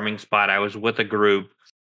good farming spot. I was with a group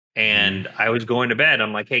and I was going to bed.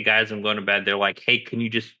 I'm like, hey guys, I'm going to bed. They're like, hey, can you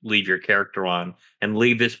just leave your character on and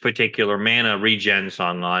leave this particular mana regen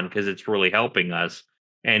song on because it's really helping us.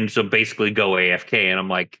 And so basically go AFK. And I'm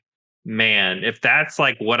like, man, if that's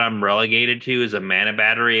like what I'm relegated to is a mana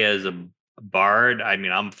battery as a Bard, I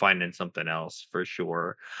mean, I'm finding something else for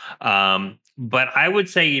sure. But I would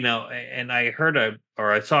say, and I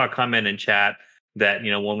I saw a comment in chat that,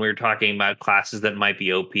 when we were talking about classes that might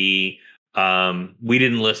be OP, we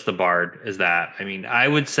didn't list the Bard as that. I mean, I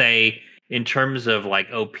would say in terms of like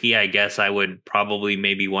OP, I guess I would probably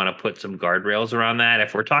maybe want to put some guardrails around that.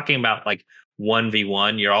 If we're talking about like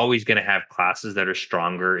 1v1, you're always going to have classes that are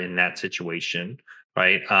stronger in that situation,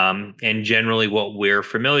 right? And generally what we're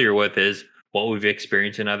familiar with is what we've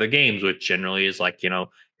experienced in other games, which generally is like,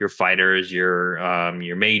 your fighters, your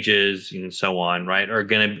mages, and so on, right?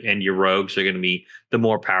 And your rogues are gonna be the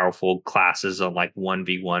more powerful classes on like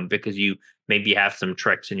 1v1 because you maybe have some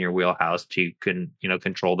tricks in your wheelhouse to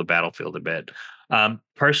control the battlefield a bit.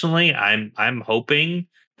 Personally, I'm hoping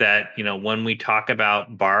that when we talk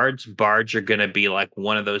about bards are gonna be like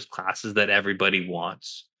one of those classes that everybody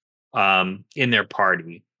wants in their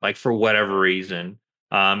party, like for whatever reason.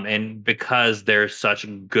 And because there's such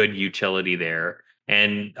good utility there,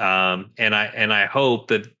 and I hope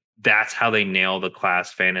that that's how they nail the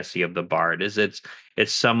class fantasy of the Bard. Is it's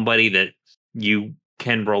somebody that you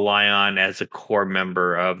can rely on as a core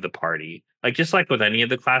member of the party, like just like with any of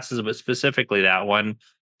the classes, but specifically that one.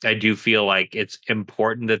 I do feel like it's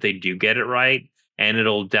important that they do get it right, and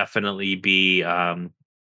it'll definitely be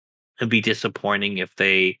disappointing if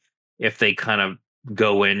they kind of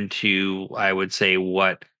go into, I would say,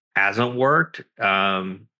 what hasn't worked,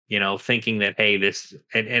 thinking that, hey, this,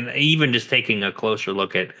 and even just taking a closer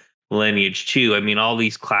look at Lineage 2. I mean, all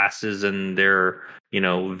these classes and their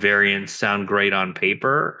variants sound great on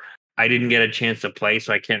paper. I didn't get a chance to play,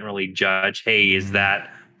 so I can't really judge, hey, is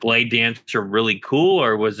that Blade Dancer really cool,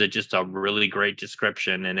 or was it just a really great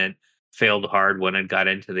description and it failed hard when it got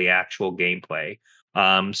into the actual gameplay?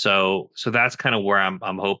 So that's kind of where I'm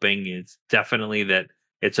hoping. It's definitely that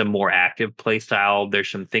it's a more active play style. There's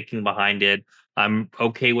some thinking behind it. I'm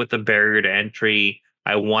okay with the barrier to entry.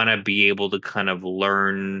 I want to be able to kind of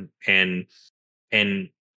learn and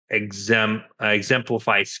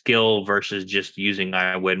exemplify skill versus just using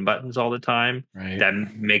I win buttons all the time. Right. That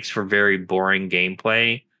makes for very boring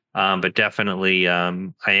gameplay. But definitely, I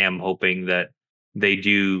am hoping that they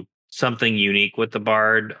do something unique with the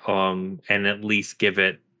Bard, and at least give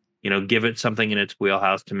it something in its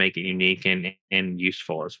wheelhouse to make it unique and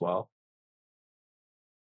useful as well.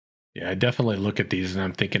 Yeah, I definitely look at these and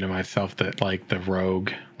I'm thinking to myself that like the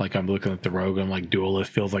rogue, like I'm looking at the rogue, I'm like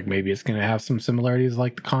duelist feels like maybe it's going to have some similarities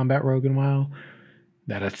like the combat rogue in WoW.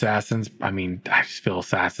 That assassins, I mean, I just feel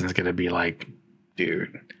assassin's going to be like,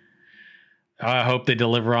 dude, I hope they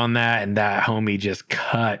deliver on that and that homie just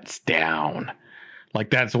cuts down. Like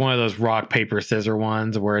that's one of those rock, paper, scissor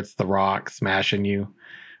ones where it's the rock smashing you,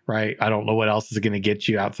 right? I don't know what else is going to get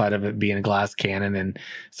you outside of it being a glass cannon and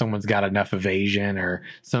someone's got enough evasion or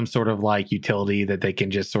some sort of like utility that they can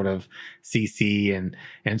just sort of CC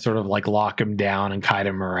and sort of like lock them down and kite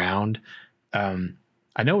them around.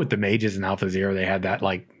 I know with the mages in Alpha Zero, they had that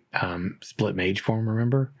like split mage form,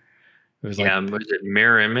 remember? It was like, was it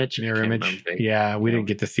mirror image? Mirror image. Yeah, we didn't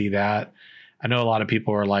get to see that. I know a lot of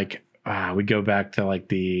people are like we go back to like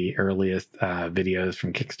the earliest videos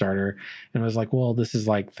from Kickstarter, and it was like, well, this is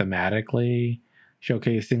like thematically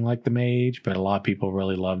showcasing like the mage, but a lot of people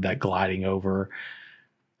really love that gliding over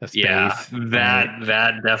a space. Yeah, right?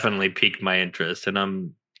 that definitely piqued my interest, and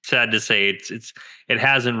I'm sad to say it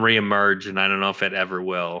hasn't reemerged, and I don't know if it ever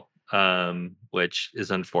will, which is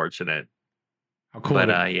unfortunate. How cool But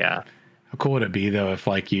how cool would it be though if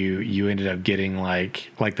like you ended up getting like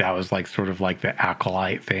that was like sort of like the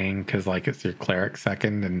acolyte thing, because like it's your cleric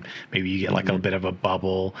second, and maybe you get like a bit of a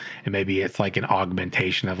bubble, and maybe it's like an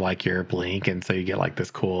augmentation of like your blink, and so you get like this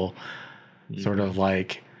cool sort of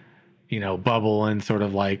like, you know, bubble and sort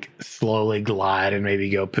of like slowly glide and maybe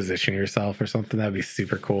go position yourself or something. That'd be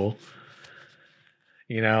super cool.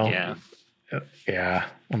 You know? Yeah. Yeah.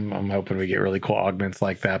 I'm hoping we get really cool augments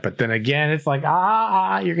like that. But then again, it's like,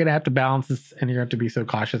 you're going to have to balance this, and you're going to have to be so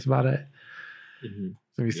cautious about it. It's going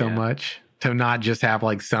to be so much to not just have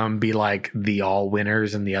like some be like the all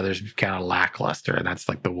winners and the others kind of lackluster. And that's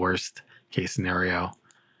like the worst case scenario.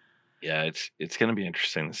 Yeah, it's going to be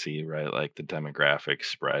interesting to see, right? Like the demographic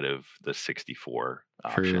spread of the 64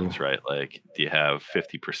 options, right? Like, do you have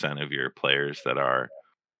 50% of your players that are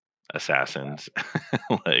assassins,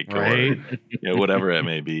 like, right, or whatever it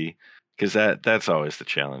may be? Because that's always the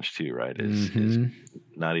challenge too, right? Is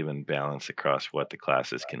not even balance across what the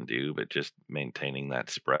classes can do, but just maintaining that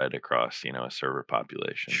spread across a server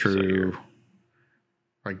population. True. So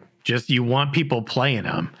like, just you want people playing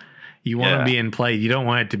them. You want to be in play. You don't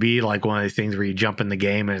want it to be like one of these things where you jump in the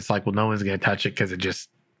game and it's like, well, no one's going to touch it because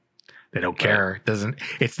they don't care.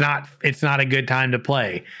 It's not a good time to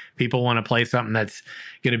play. People want to play something that's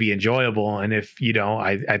going to be enjoyable. And if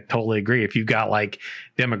I totally agree. If you've got like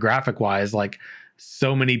demographic wise, like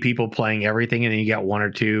so many people playing everything, and then you got 1 or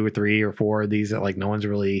 2 or 3 or 4 of these that like no one's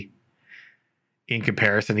really in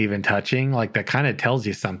comparison even touching, like that kind of tells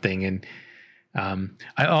you something. And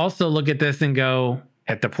I also look at this and go,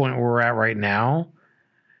 at the point where we're at right now,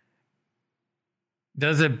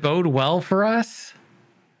 does it bode well for us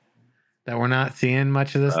that we're not seeing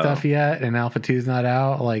much of this stuff yet, and Alpha 2's not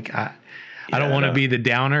out? Like, I don't want to be the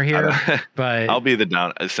downer here, but I'll be the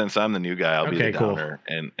downer. Since I'm the new guy, I'll be the downer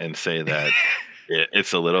and say that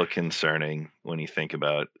it's a little concerning when you think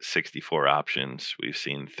about 64 options. We've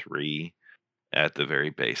seen 3 at the very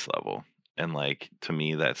base level, and like, to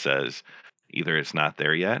me, that says either it's not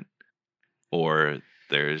there yet, or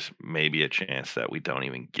there's maybe a chance that we don't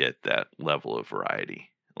even get that level of variety.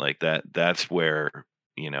 Like that's where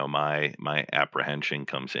my apprehension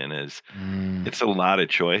comes in. Is it's a lot of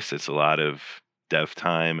choice, it's a lot of dev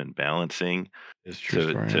time and balancing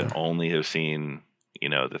to only have seen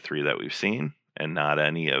the 3 that we've seen, and not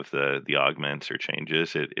any of the augments or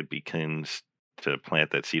changes. It becomes, to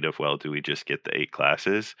plant that seed of, well, do we just get the 8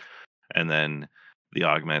 classes and then the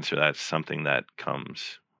augments, or that's something that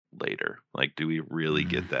comes later? Like, do we really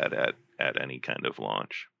get that at any kind of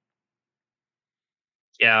launch?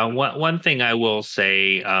 Yeah, one thing I will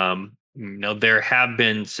say, there have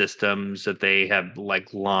been systems that they have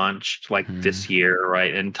like launched like this year,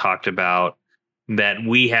 right, and talked about that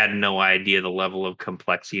we had no idea the level of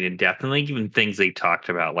complexity and depth, and like even things they talked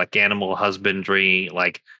about like animal husbandry,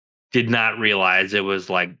 like did not realize it was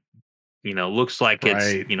like, looks like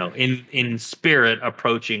it's in spirit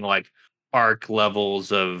approaching like arc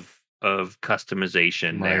levels of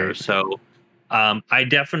customization there. So I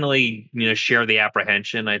definitely share the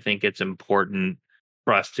apprehension. I think it's important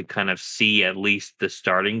for us to kind of see at least the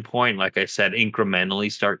starting point. Like I said,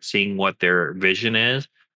 incrementally start seeing what their vision is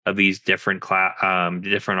of these different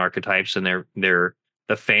different archetypes, and their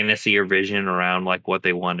the fantasy or vision around like what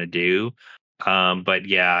they want to do. But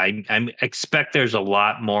yeah, I expect there's a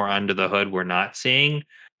lot more under the hood we're not seeing,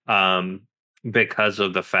 because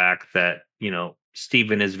of the fact that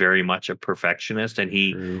Steven is very much a perfectionist, and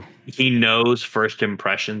he knows first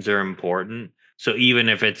impressions are important. So even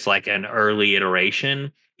if it's like an early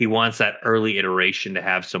iteration, he wants that early iteration to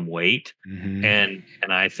have some weight, and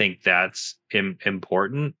I think that's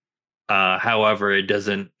important. However, it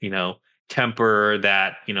doesn't temper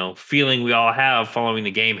that feeling we all have following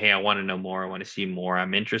the game. Hey, I want to know more. I want to see more.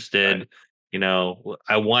 I'm interested.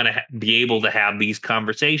 I want to be able to have these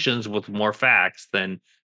conversations with more facts than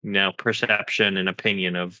perception and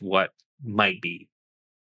opinion of what might be.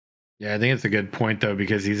 Yeah, I think it's a good point though,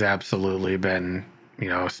 because he's absolutely been,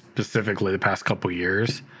 specifically the past couple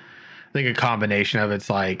years, I think a combination of it's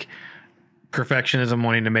like perfectionism,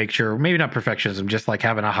 wanting to make sure, maybe not perfectionism, just like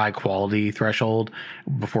having a high quality threshold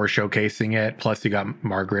before showcasing it. Plus, you got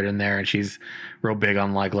Margaret in there, and she's real big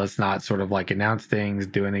on like, let's not sort of like announce things,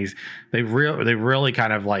 doing these. They really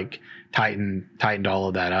kind of like tightened all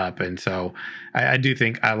of that up, and so I do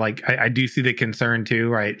think I do see the concern too,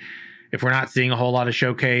 right? If we're not seeing a whole lot of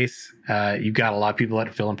showcase, you've got a lot of people that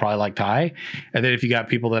are feeling probably like Ty, and then if you got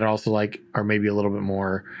people that are also like are maybe a little bit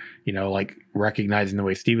more, like recognizing the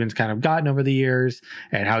way Steven's kind of gotten over the years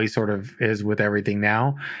and how he sort of is with everything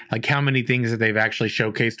now, like how many things that they've actually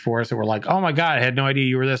showcased for us that we're like, oh my God, I had no idea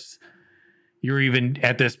you were even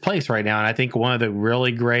at this place right now. And I think one of the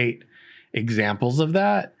really great examples of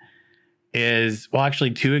that is, well,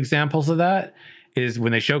 actually two examples of that is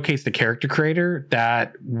when they showcased the character creator,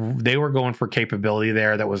 that they were going for capability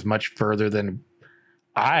there that was much further than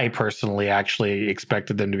I personally actually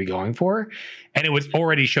expected them to be going for. And it was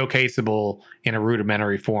already showcaseable in a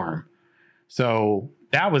rudimentary form. So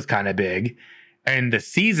that was kind of big. And the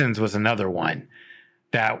seasons was another one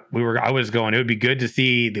that I was going, it would be good to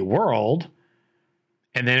see the world.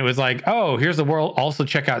 And then it was like, oh, here's the world. Also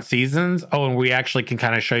check out seasons. Oh, and we actually can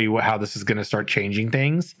kind of show you how this is going to start changing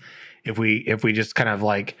things. If we just kind of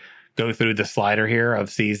like go through the slider here of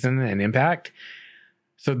season and impact.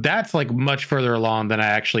 So that's like much further along than I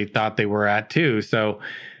actually thought they were at too. So,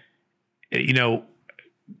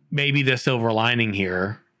 maybe the silver lining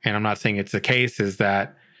here, and I'm not saying it's the case, is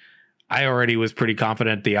that I already was pretty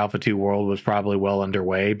confident the Alpha 2 world was probably well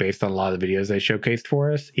underway based on a lot of the videos they showcased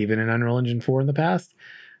for us, even in Unreal Engine 4 in the past,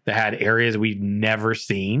 that had areas we'd never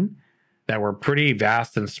seen that were pretty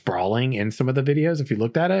vast and sprawling in some of the videos if you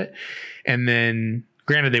looked at it. And then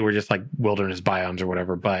granted, they were just like wilderness biomes or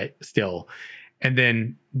whatever, but still. And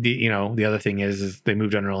then the other thing is they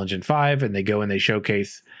moved Unreal Engine 5 and they go and they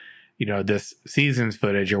showcase, this season's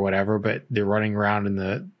footage or whatever, but they're running around in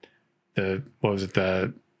the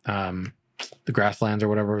grasslands or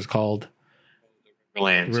whatever it was called.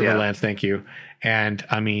 Riverlands, thank you. And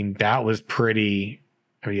I mean, that was pretty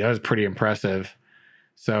impressive.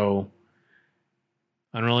 So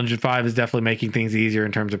Unreal Engine 5 is definitely making things easier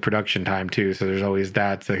in terms of production time too. So there's always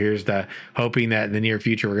that. So here's the hoping that in the near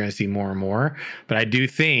future, we're going to see more and more. But I do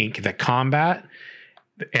think the combat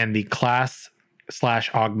and the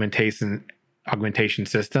class/augmentation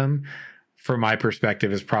system, from my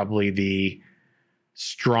perspective, is probably the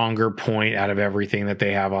stronger point out of everything that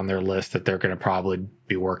they have on their list that they're going to probably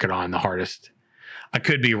be working on the hardest. I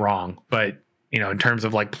could be wrong, but in terms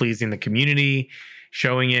of like pleasing the community,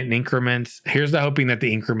 showing it in increments. Here's the hoping that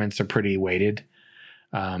the increments are pretty weighted.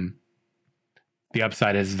 The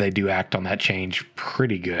upside is they do act on that change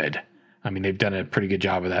pretty good. I mean, they've done a pretty good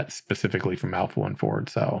job of that specifically from Alpha 1 forward.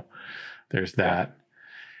 So there's that.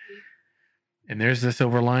 And there's the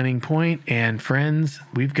silver lining point. And friends,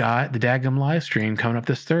 we've got the Daggum live stream coming up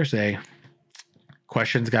this Thursday.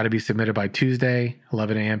 Questions got to be submitted by Tuesday,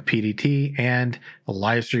 11 a.m. PDT, and the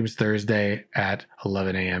live stream's Thursday at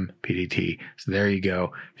 11 a.m. PDT. So there you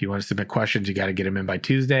go. If you want to submit questions, you got to get them in by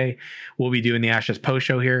Tuesday. We'll be doing the Ashes post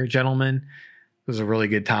show here, gentlemen. It was a really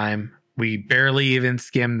good time. We barely even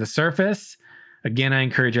skimmed the surface. Again, I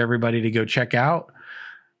encourage everybody to go check out.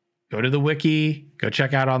 Go to the wiki, go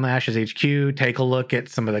check out on the Ashes HQ, take a look at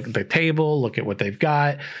some of the table, look at what they've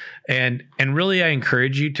got. And really, I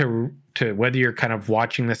encourage you to whether you're kind of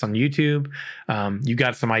watching this on YouTube, you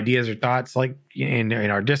got some ideas or thoughts like in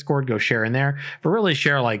our Discord, go share in there. But really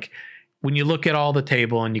share like when you look at all the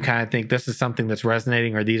table and you kind of think this is something that's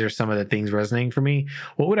resonating or these are some of the things resonating for me,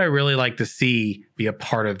 what would I really like to see be a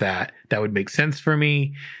part of that would make sense for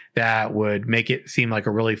me, that would make it seem like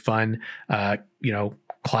a really fun,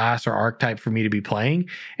 class or archetype for me to be playing,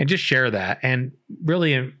 and just share that. And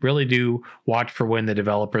really do watch for when the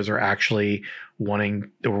developers are actually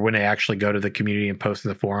wanting, or when they actually go to the community and post in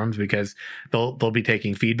the forums, because they'll be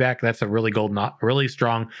taking feedback. That's a really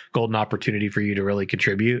strong golden opportunity for you to really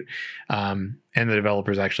contribute. And the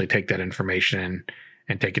developers actually take that information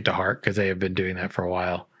and take it to heart, because they have been doing that for a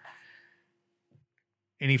while.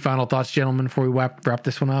 Any final thoughts, gentlemen, before we wrap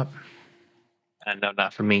this one up? No,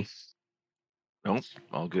 not for me. Nope,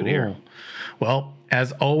 all good here. Well,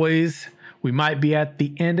 as always, we might be at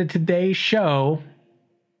the end of today's show,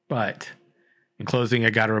 but in closing, I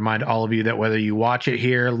got to remind all of you that whether you watch it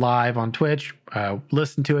here live on Twitch,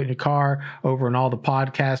 listen to it in your car, over in all the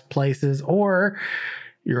podcast places, or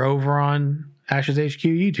you're over on Ashes HQ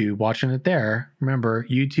YouTube watching it there, remember,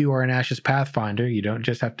 you too are an Ashes Pathfinder. You don't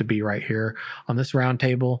just have to be right here on this round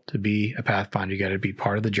table to be a Pathfinder. You got to be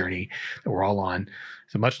part of the journey that we're all on.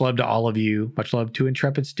 So much love to all of you. Much love to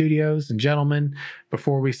Intrepid Studios. And gentlemen,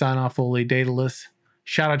 before we sign off fully dataless,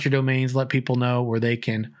 shout out your domains. Let people know where they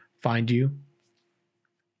can find you?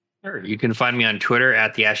 Sure. You can find me on Twitter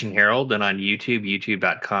at The Ashen Herald and on YouTube,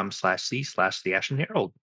 youtube.com/c/The Ashen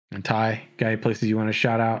Herald. And Ty, got any places you want to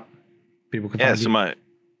shout out? People can find you.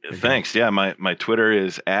 Thanks. Yeah, my Twitter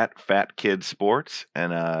is at Fat Kid Sports,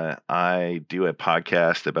 and I do a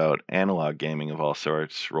podcast about analog gaming of all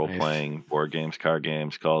sorts, role playing, board games, card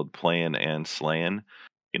games, called Playin' and Slayin'.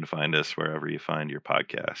 You can find us wherever you find your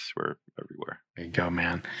podcasts. We're everywhere. There you go,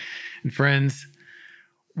 man. And friends,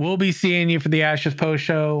 we'll be seeing you for the Ashes post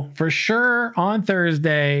show for sure on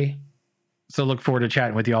Thursday. So look forward to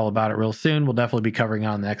chatting with you all about it real soon. We'll definitely be covering it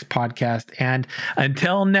on the next podcast. And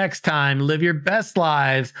until next time, live your best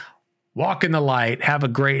lives, walk in the light. Have a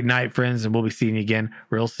great night, friends, and we'll be seeing you again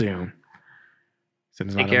real soon.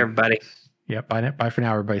 Take care, everybody. Yep. Bye for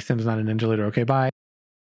now, everybody. Sim's not a ninja leader. Okay, bye.